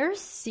if their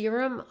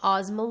serum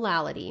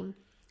osmolality,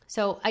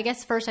 so I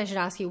guess first I should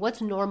ask you,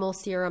 what's normal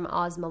serum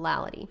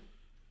osmolality?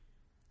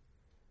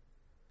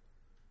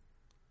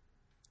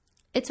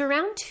 It's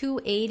around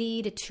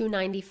 280 to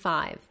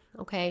 295,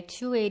 okay?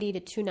 280 to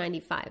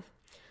 295.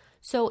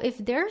 So if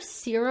their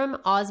serum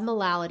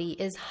osmolality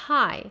is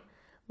high,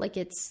 like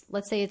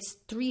let's say it's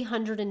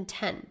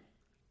 310,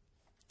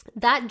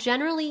 that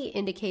generally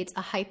indicates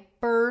a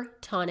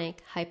hypertonic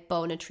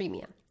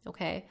hyponatremia,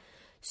 okay?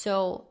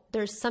 So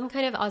there's some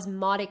kind of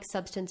osmotic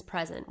substance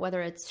present,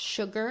 whether it's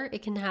sugar.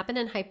 It can happen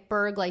in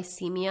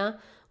hyperglycemia,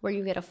 where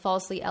you get a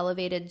falsely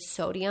elevated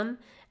sodium.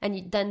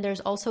 And then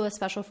there's also a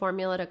special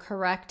formula to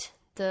correct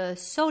the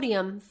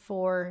sodium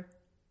for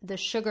the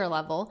sugar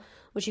level,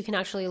 which you can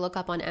actually look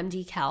up on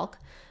MD Calc.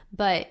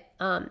 But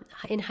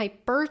in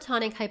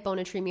hypertonic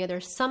hyponatremia,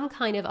 there's some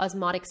kind of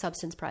osmotic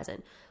substance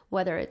present,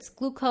 whether it's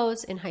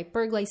glucose in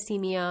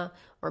hyperglycemia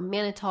or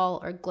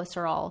mannitol or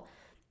glycerol.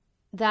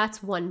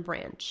 That's one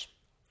branch.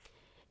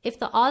 If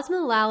the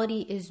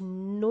osmolality is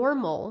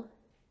normal,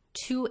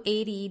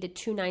 280 to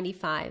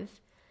 295,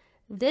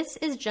 this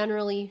is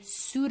generally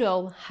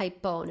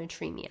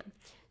pseudo-hyponatremia.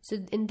 So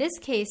in this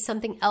case,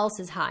 something else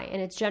is high,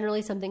 and it's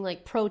generally something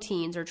like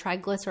proteins or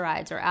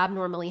triglycerides are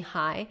abnormally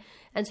high.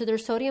 And so their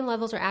sodium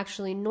levels are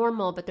actually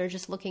normal, but they're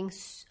just looking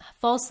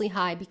falsely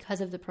high because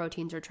of the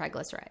proteins or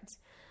triglycerides.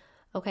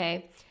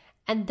 Okay?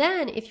 And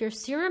then if your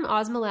serum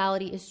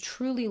osmolality is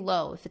truly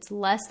low, if it's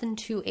less than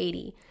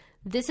 280,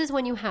 this is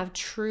when you have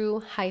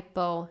true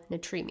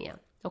hyponatremia,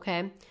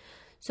 okay?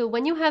 So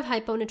when you have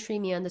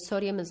hyponatremia and the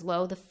sodium is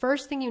low, the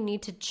first thing you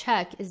need to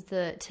check is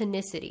the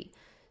tonicity.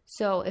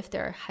 So if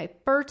they're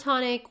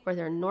hypertonic or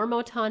they're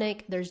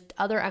normotonic, there's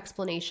other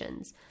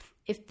explanations.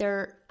 If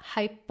they're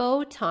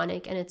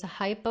hypotonic and it's a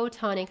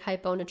hypotonic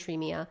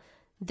hyponatremia,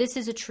 this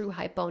is a true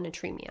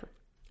hyponatremia,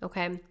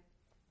 okay? And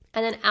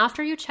then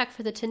after you check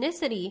for the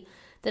tonicity,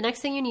 the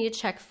next thing you need to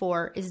check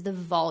for is the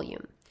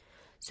volume.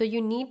 So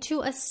you need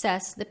to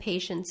assess the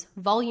patient's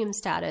volume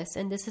status,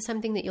 and this is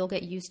something that you'll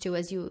get used to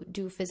as you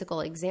do physical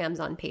exams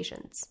on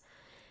patients.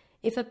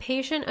 If a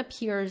patient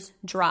appears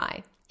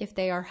dry, if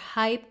they are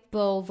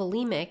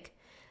hypovolemic,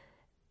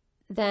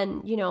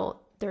 then,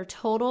 their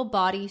total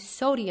body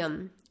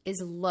sodium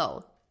is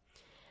low.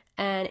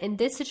 And in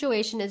this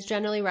situation, it's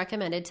generally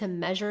recommended to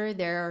measure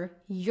their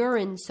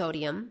urine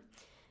sodium,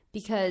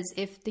 because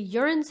if the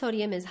urine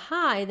sodium is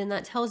high, then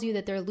that tells you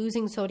that they're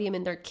losing sodium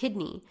in their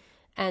kidney.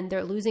 And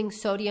they're losing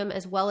sodium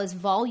as well as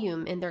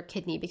volume in their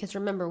kidney, because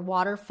remember,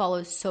 water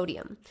follows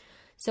sodium.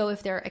 So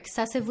if they're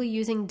excessively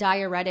using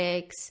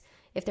diuretics,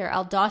 if their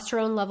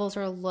aldosterone levels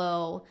are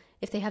low,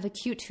 if they have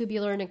acute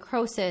tubular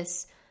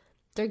necrosis,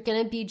 they're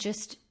going to be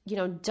just,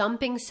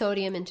 dumping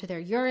sodium into their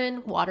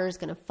urine. Water is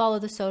going to follow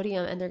the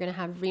sodium, and they're going to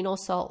have renal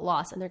salt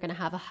loss, and they're going to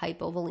have a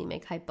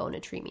hypovolemic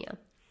hyponatremia.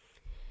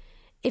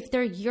 If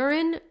their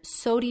urine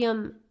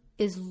sodium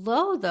is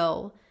low,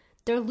 though,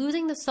 they're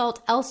losing the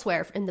salt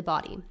elsewhere in the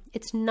body.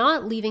 It's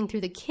not leaving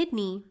through the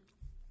kidney,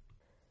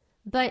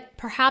 but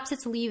perhaps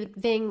it's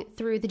leaving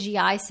through the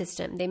GI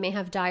system. They may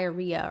have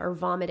diarrhea or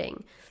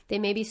vomiting. They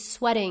may be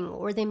sweating,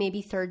 or they may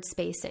be third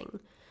spacing.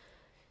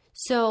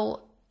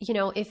 So,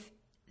 if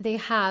they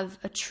have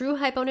a true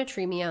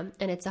hyponatremia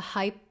and it's a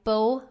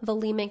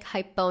hypovolemic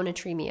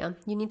hyponatremia,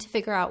 you need to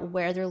figure out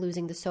where they're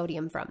losing the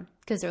sodium from,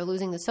 because they're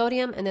losing the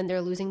sodium and then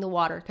they're losing the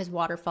water, because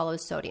water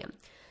follows sodium.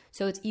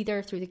 So it's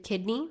either through the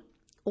kidney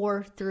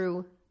or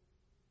through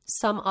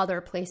some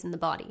other place in the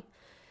body.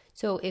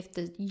 So if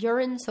the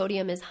urine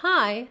sodium is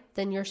high,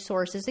 then your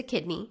source is the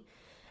kidney.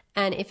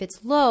 And if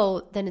it's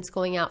low, then it's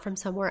going out from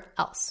somewhere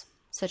else,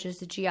 such as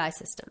the GI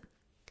system.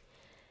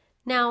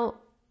 Now,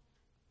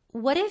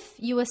 what if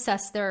you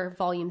assess their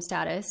volume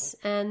status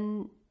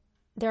and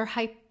they're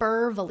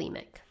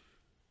hypervolemic?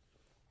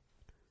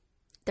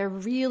 They're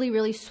really,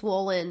 really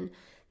swollen.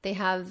 They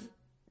have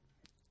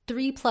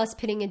 3+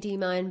 pitting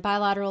edema and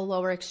bilateral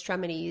lower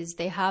extremities.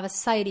 They have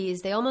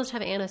ascites. They almost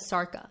have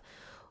anasarca.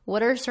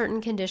 What are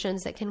certain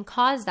conditions that can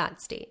cause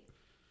that state?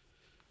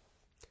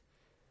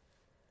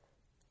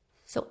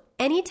 So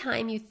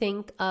anytime you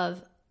think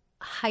of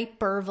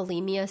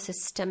hypervolemia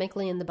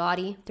systemically in the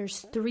body,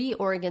 there's 3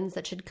 organs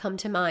that should come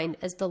to mind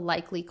as the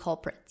likely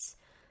culprits: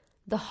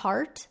 the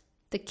heart,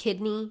 the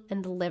kidney,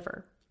 and the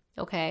liver.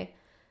 Okay?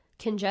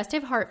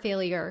 Congestive heart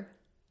failure,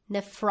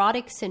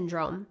 nephrotic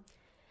syndrome,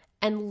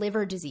 and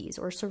liver disease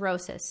or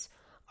cirrhosis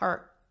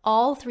are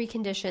all 3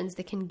 conditions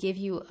that can give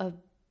you a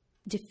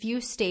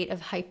diffuse state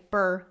of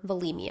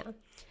hypervolemia.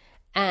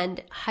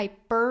 And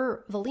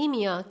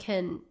hypervolemia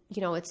can,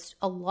 it's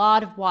a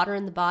lot of water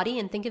in the body,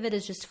 and think of it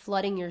as just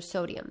flooding your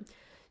sodium.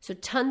 So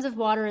tons of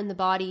water in the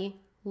body,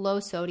 low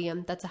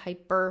sodium, that's a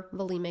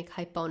hypervolemic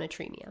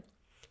hyponatremia.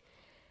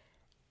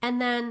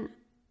 And then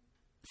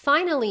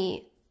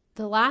finally,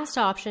 the last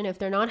option, if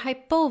they're not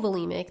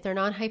hypovolemic, they're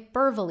not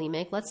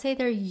hypervolemic, let's say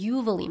they're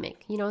euvolemic.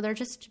 They're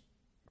just,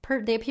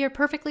 they appear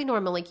perfectly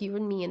normal like you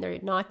and me, and they're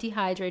not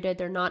dehydrated,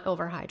 they're not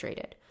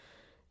overhydrated.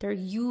 They're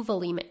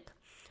euvolemic.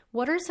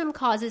 What are some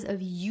causes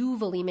of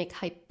euvolemic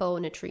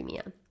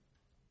hyponatremia?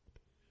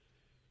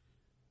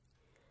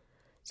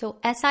 So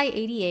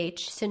SIADH,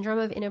 syndrome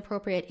of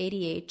inappropriate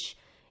ADH,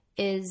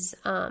 is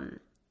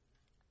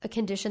a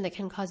condition that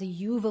can cause a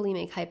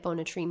euvolemic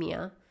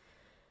hyponatremia.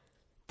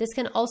 This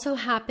can also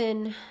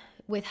happen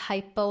with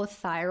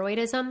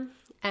hypothyroidism,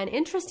 and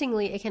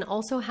interestingly, it can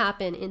also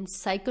happen in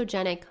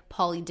psychogenic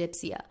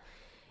polydipsia.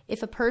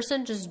 If a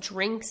person just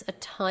drinks a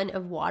ton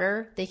of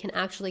water, they can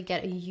actually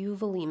get a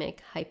euvolemic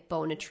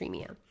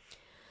hyponatremia.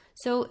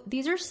 So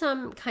these are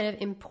some kind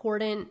of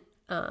important,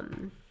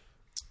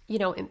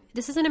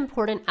 this is an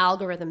important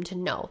algorithm to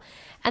know.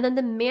 And then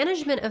the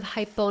management of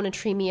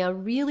hyponatremia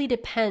really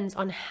depends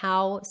on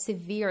how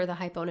severe the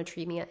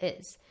hyponatremia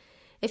is.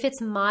 If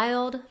it's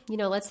mild,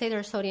 let's say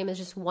their sodium is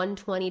just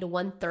 120 to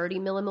 130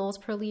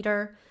 millimoles per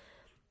liter,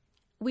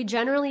 we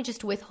generally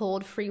just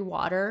withhold free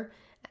water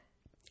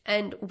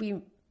and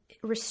we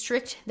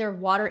restrict their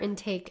water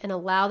intake and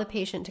allow the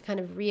patient to kind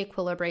of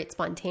re-equilibrate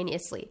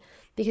spontaneously,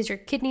 because your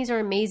kidneys are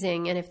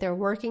amazing, and if they're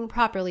working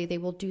properly, they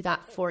will do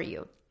that for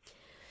you.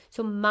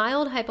 So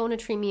mild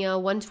hyponatremia,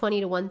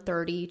 120 to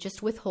 130,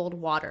 just withhold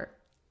water.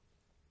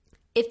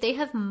 If they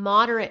have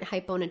moderate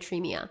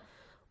hyponatremia,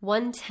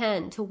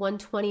 110 to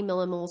 120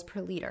 millimoles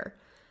per liter,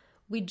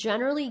 we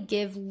generally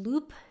give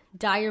loop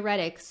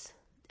diuretics,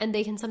 and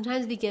they can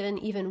sometimes be given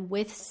even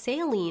with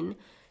saline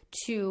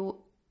to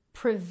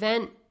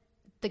prevent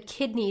the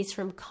kidneys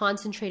from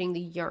concentrating the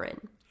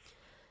urine.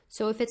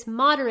 So if it's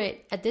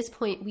moderate, at this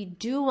point, we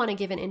do want to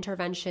give an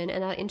intervention,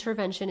 and that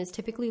intervention is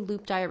typically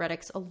loop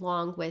diuretics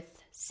along with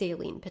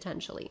saline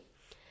potentially.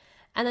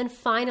 And then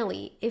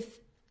finally, if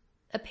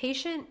a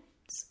patient's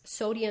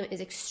sodium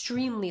is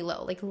extremely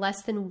low, like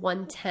less than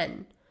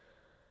 110,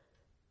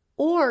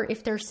 or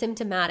if they're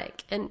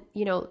symptomatic, and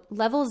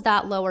levels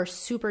that low are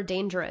super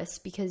dangerous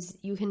because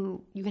you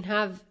can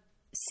have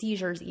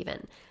seizures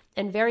even.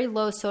 And very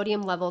low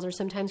sodium levels are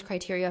sometimes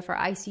criteria for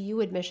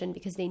ICU admission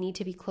because they need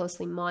to be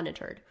closely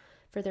monitored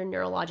for their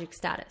neurologic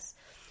status.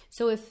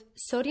 So if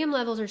sodium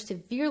levels are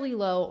severely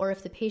low, or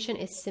if the patient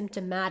is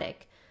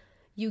symptomatic,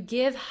 you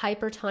give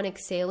hypertonic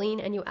saline,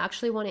 and you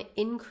actually want to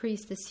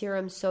increase the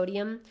serum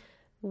sodium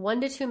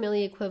 1 to 2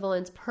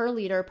 milliequivalents per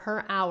liter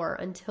per hour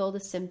until the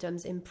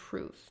symptoms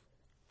improve.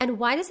 And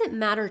why does it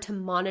matter to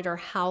monitor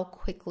how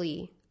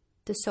quickly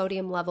the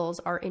sodium levels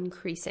are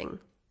increasing?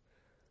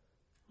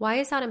 Why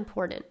is that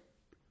important?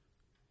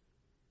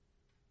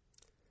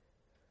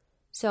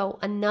 So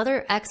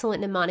another excellent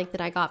mnemonic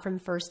that I got from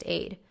first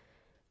aid,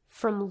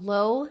 from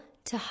low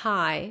to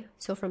high,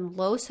 so from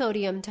low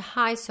sodium to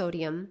high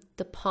sodium,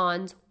 the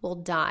pons will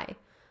die,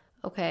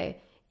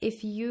 okay?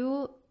 If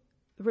you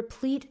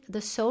replete the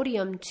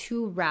sodium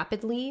too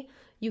rapidly,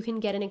 you can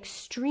get an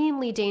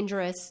extremely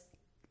dangerous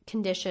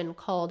condition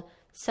called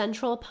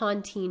central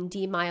pontine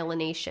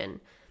demyelination.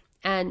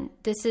 And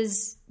this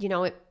is,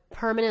 it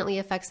permanently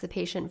affects the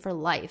patient for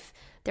life.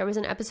 There was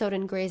an episode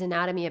in Grey's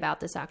Anatomy about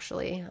this,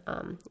 actually,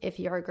 if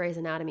you're a Grey's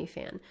Anatomy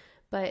fan.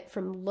 But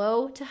from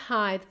low to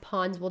high, the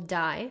pons will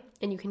die,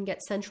 and you can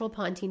get central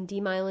pontine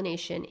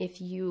demyelination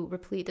if you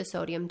replete the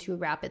sodium too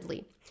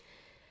rapidly.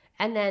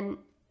 And then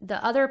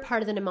the other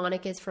part of the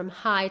mnemonic is from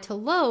high to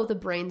low, the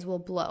brains will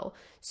blow.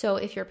 So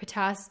if your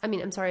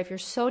if your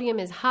sodium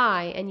is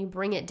high and you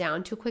bring it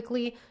down too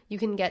quickly, you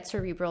can get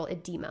cerebral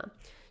edema.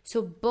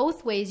 So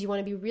both ways, you want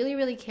to be really,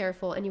 really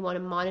careful, and you want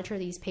to monitor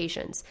these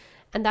patients.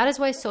 And that is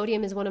why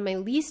sodium is one of my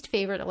least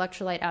favorite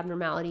electrolyte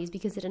abnormalities,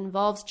 because it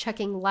involves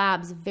checking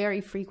labs very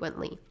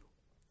frequently.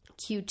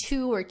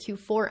 Q2 or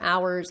Q4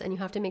 hours, and you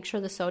have to make sure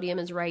the sodium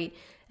is right,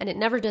 and it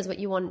never does what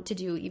you want it to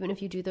do, even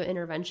if you do the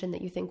intervention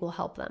that you think will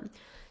help them.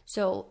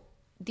 So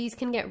these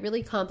can get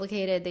really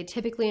complicated. They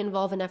typically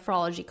involve a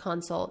nephrology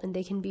consult, and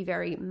they can be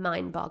very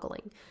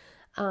mind-boggling.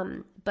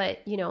 But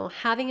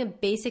having a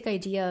basic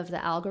idea of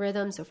the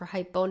algorithm. So for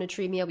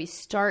hyponatremia, we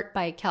start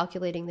by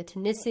calculating the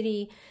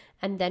tonicity,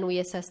 and then we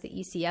assess the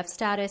ECF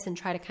status and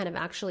try to kind of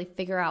actually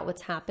figure out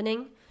what's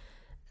happening.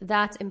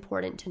 That's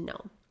important to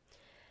know.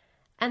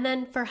 And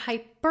then for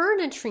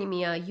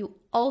hypernatremia, you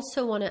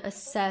also want to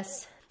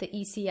assess the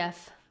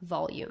ECF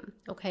volume.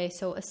 Okay,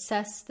 so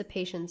assess the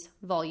patient's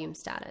volume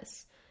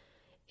status.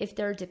 If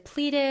they're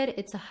depleted,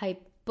 it's a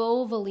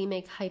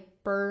hypovolemic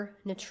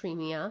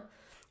hypernatremia,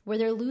 where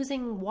they're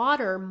losing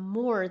water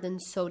more than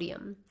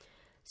sodium.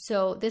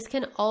 So this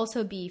can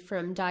also be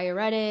from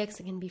diuretics.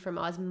 It can be from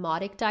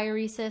osmotic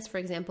diuresis. For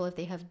example, if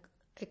they have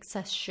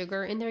excess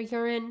sugar in their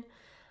urine,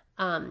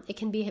 it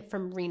can be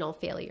from renal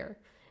failure.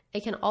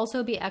 It can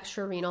also be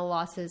extra renal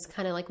losses,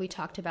 kind of like we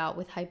talked about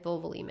with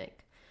hypovolemic.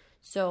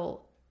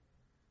 So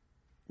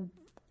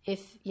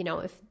if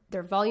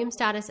their volume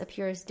status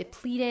appears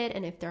depleted,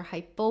 and if they're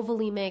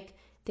hypovolemic,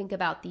 think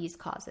about these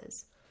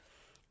causes.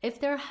 If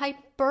they're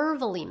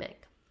hypervolemic,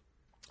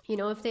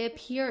 if they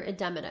appear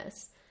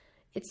edematous,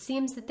 it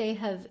seems that they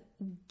have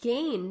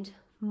gained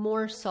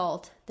more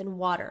salt than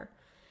water.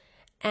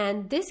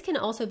 And this can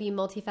also be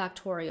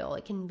multifactorial.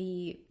 It can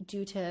be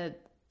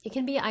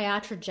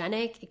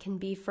iatrogenic. It can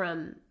be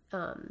from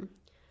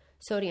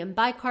sodium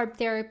bicarb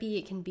therapy.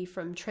 It can be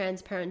from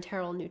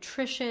transparenteral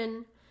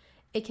nutrition.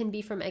 It can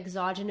be from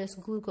exogenous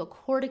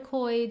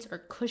glucocorticoids or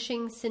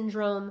Cushing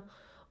syndrome,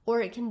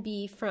 or it can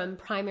be from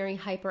primary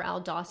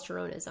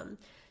hyperaldosteronism.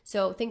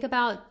 So think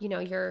about,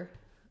 your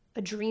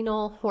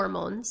adrenal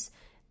hormones.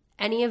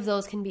 Any of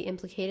those can be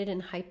implicated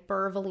in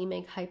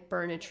hypervolemic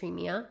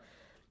hypernatremia,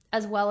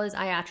 as well as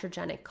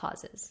iatrogenic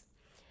causes.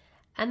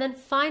 And then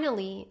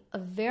finally, a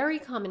very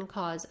common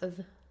cause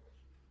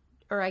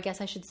or I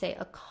guess I should say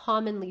a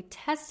commonly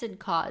tested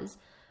cause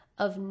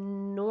of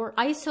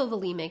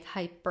isovolemic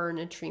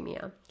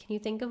hypernatremia. Can you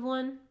think of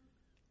one?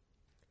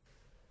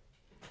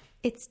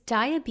 It's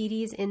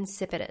diabetes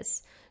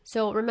insipidus.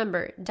 So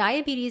remember,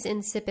 diabetes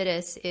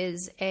insipidus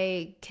is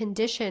a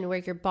condition where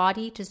your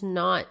body does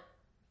not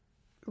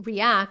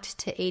react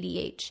to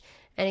ADH.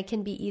 And it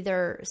can be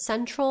either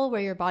central,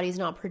 where your body's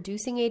not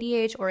producing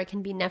ADH, or it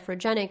can be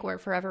nephrogenic, where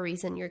for whatever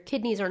reason your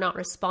kidneys are not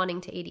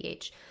responding to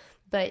ADH.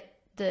 But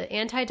the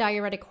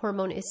antidiuretic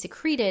hormone is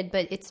secreted,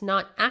 but it's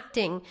not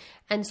acting.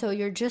 And so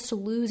you're just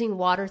losing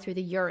water through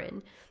the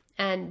urine.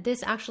 And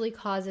this actually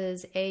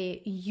causes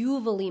a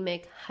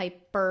euvolemic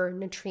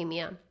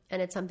hypernatremia.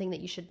 And it's something that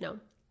you should know.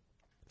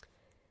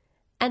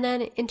 And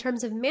then in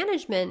terms of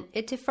management,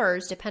 it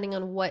differs depending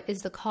on what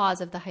is the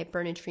cause of the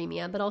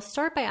hypernatremia. But I'll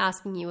start by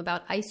asking you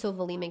about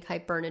isovolemic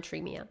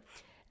hypernatremia.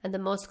 And the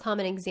most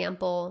common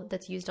example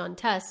that's used on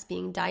tests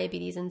being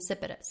diabetes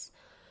insipidus.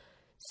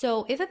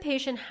 So if a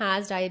patient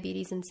has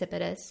diabetes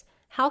insipidus,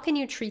 how can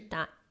you treat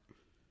that?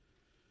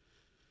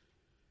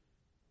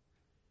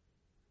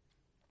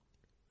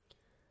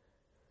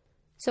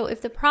 So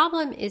if the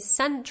problem is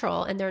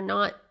central and they're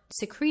not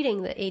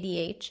secreting the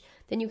ADH,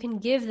 then you can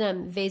give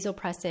them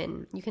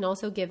vasopressin. You can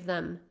also give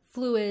them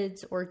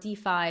fluids or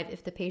D5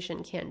 if the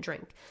patient can't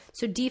drink.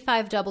 So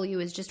D5W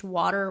is just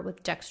water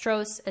with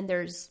dextrose, and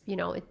there's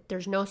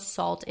no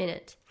salt in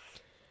it.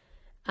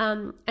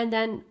 And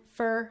then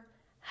for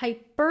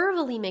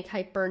hypervolemic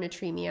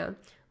hypernatremia,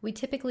 we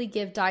typically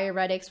give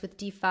diuretics with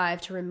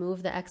D5 to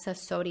remove the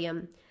excess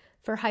sodium.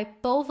 For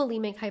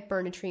hypovolemic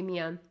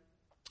hypernatremia,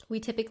 we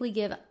typically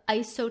give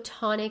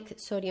isotonic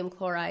sodium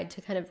chloride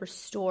to kind of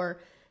restore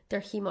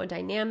their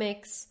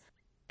hemodynamics.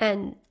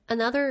 And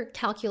another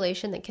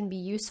calculation that can be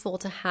useful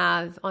to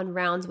have on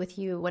rounds with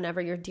you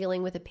whenever you're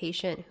dealing with a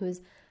patient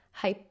who's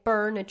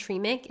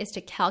hypernatremic is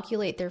to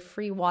calculate their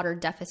free water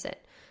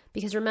deficit.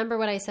 Because remember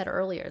what I said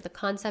earlier, the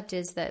concept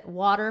is that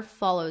water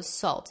follows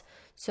salt.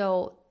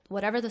 So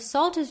whatever the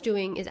salt is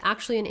doing is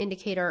actually an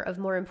indicator of,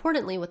 more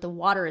importantly, what the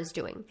water is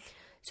doing.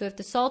 So if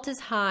the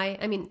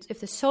if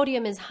the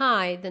sodium is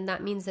high, then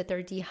that means that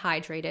they're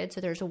dehydrated.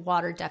 So there's a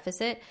water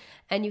deficit,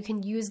 and you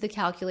can use the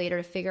calculator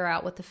to figure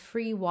out what the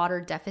free water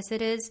deficit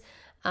is.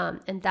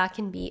 And that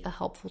can be a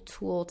helpful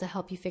tool to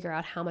help you figure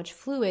out how much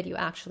fluid you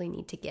actually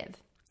need to give.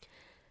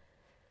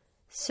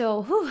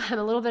 So I'm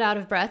a little bit out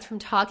of breath from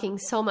talking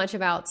so much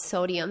about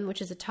sodium,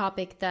 which is a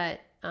topic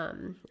that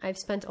I've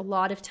spent a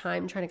lot of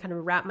time trying to kind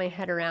of wrap my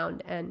head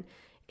around, and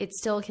it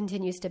still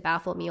continues to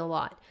baffle me a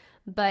lot.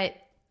 But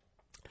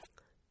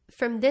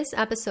from this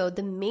episode,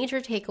 the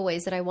major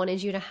takeaways that I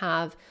wanted you to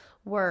have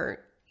were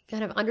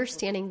kind of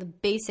understanding the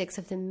basics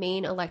of the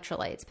main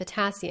electrolytes: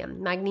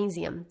 potassium,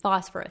 magnesium,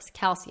 phosphorus,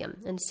 calcium,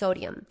 and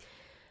sodium.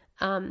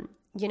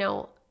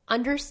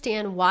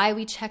 Understand why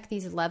we check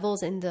these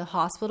levels in the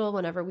hospital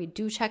whenever we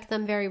do check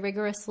them very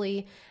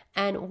rigorously,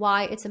 and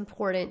why it's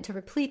important to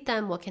replete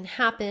them, what can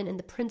happen, and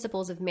the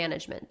principles of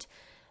management.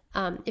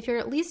 If you're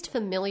at least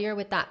familiar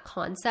with that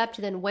concept,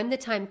 then when the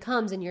time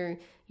comes and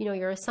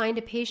you're assigned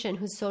a patient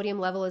whose sodium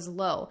level is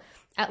low,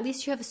 at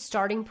least you have a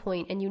starting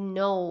point, and you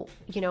know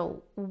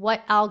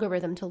what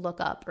algorithm to look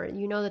up, or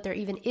you know that there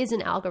even is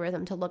an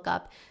algorithm to look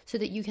up, so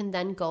that you can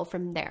then go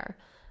from there.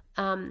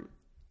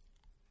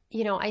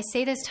 I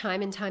say this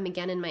time and time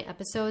again in my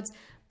episodes,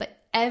 but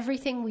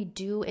everything we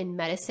do in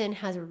medicine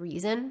has a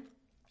reason.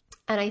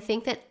 And I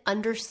think that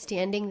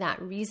understanding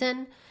that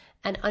reason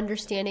and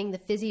understanding the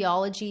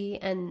physiology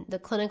and the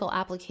clinical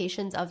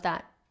applications of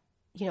that,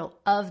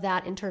 of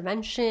that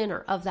intervention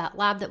or of that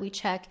lab that we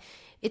check,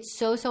 it's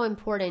so, so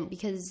important,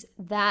 because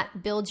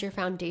that builds your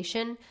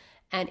foundation.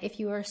 And if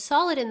you are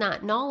solid in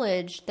that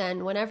knowledge,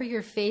 then whenever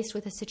you're faced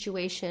with a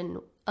situation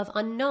of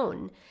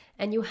unknown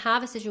and you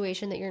have a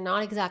situation that you're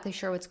not exactly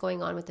sure what's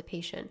going on with the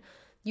patient,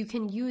 you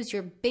can use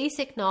your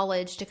basic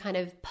knowledge to kind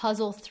of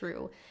puzzle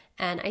through.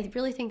 And I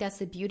really think that's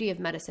the beauty of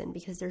medicine,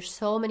 because there's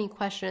so many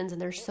questions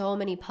and there's so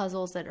many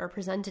puzzles that are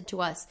presented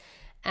to us.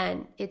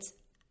 And it's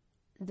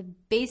the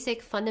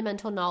basic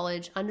fundamental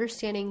knowledge,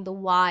 understanding the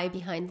why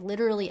behind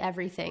literally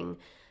everything.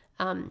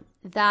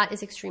 That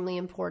is extremely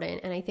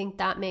important. And I think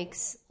that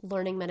makes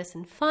learning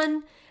medicine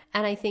fun.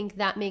 And I think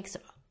that makes,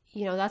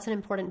 that's an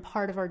important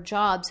part of our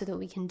job, so that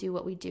we can do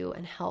what we do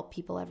and help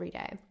people every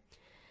day.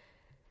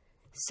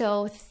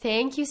 So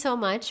thank you so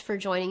much for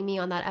joining me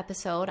on that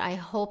episode. I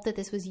hope that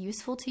this was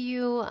useful to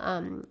you.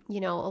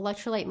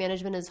 Electrolyte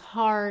management is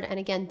hard. And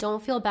again,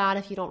 don't feel bad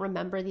if you don't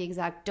remember the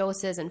exact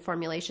doses and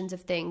formulations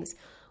of things.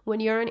 When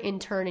you're an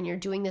intern and you're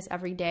doing this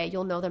every day,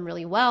 you'll know them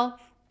really well.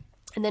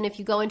 And then if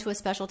you go into a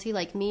specialty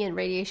like me in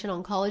radiation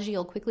oncology,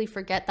 you'll quickly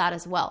forget that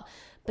as well.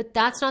 But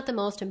that's not the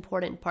most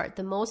important part.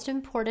 The most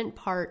important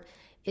part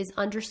is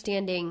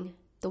understanding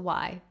the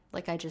why,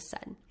 like I just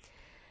said.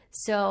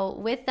 So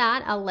with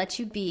that, I'll let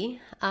you be.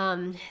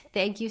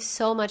 Thank you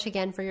so much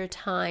again for your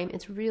time.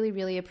 It's really,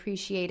 really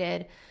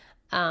appreciated.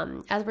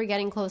 As we're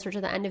getting closer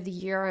to the end of the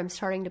year, I'm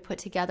starting to put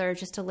together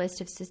just a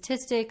list of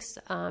statistics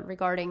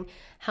regarding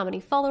how many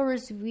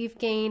followers we've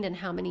gained and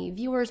how many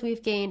viewers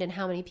we've gained and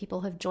how many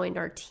people have joined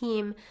our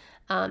team.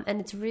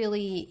 And it's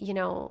really,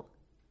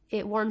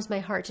 it warms my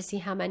heart to see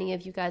how many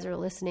of you guys are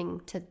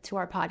listening to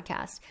our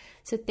podcast.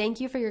 So thank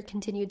you for your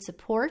continued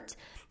support.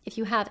 If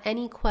you have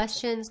any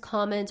questions,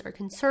 comments, or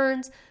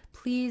concerns,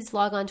 please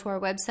log on to our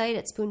website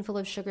at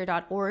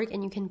spoonfulofsugar.org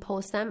and you can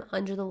post them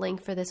under the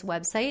link for this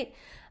website.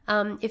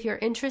 If you're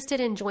interested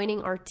in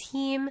joining our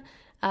team,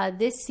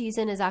 this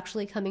season is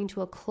actually coming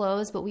to a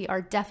close, but we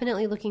are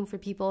definitely looking for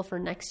people for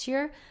next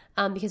year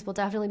because we'll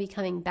definitely be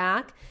coming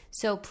back.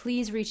 So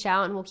please reach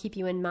out and we'll keep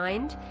you in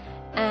mind.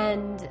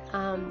 And,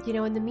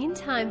 in the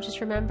meantime, just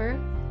remember,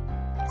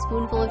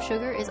 Spoonful of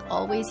Sugar is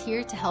always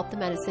here to help the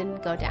medicine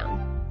go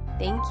down.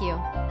 Thank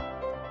you.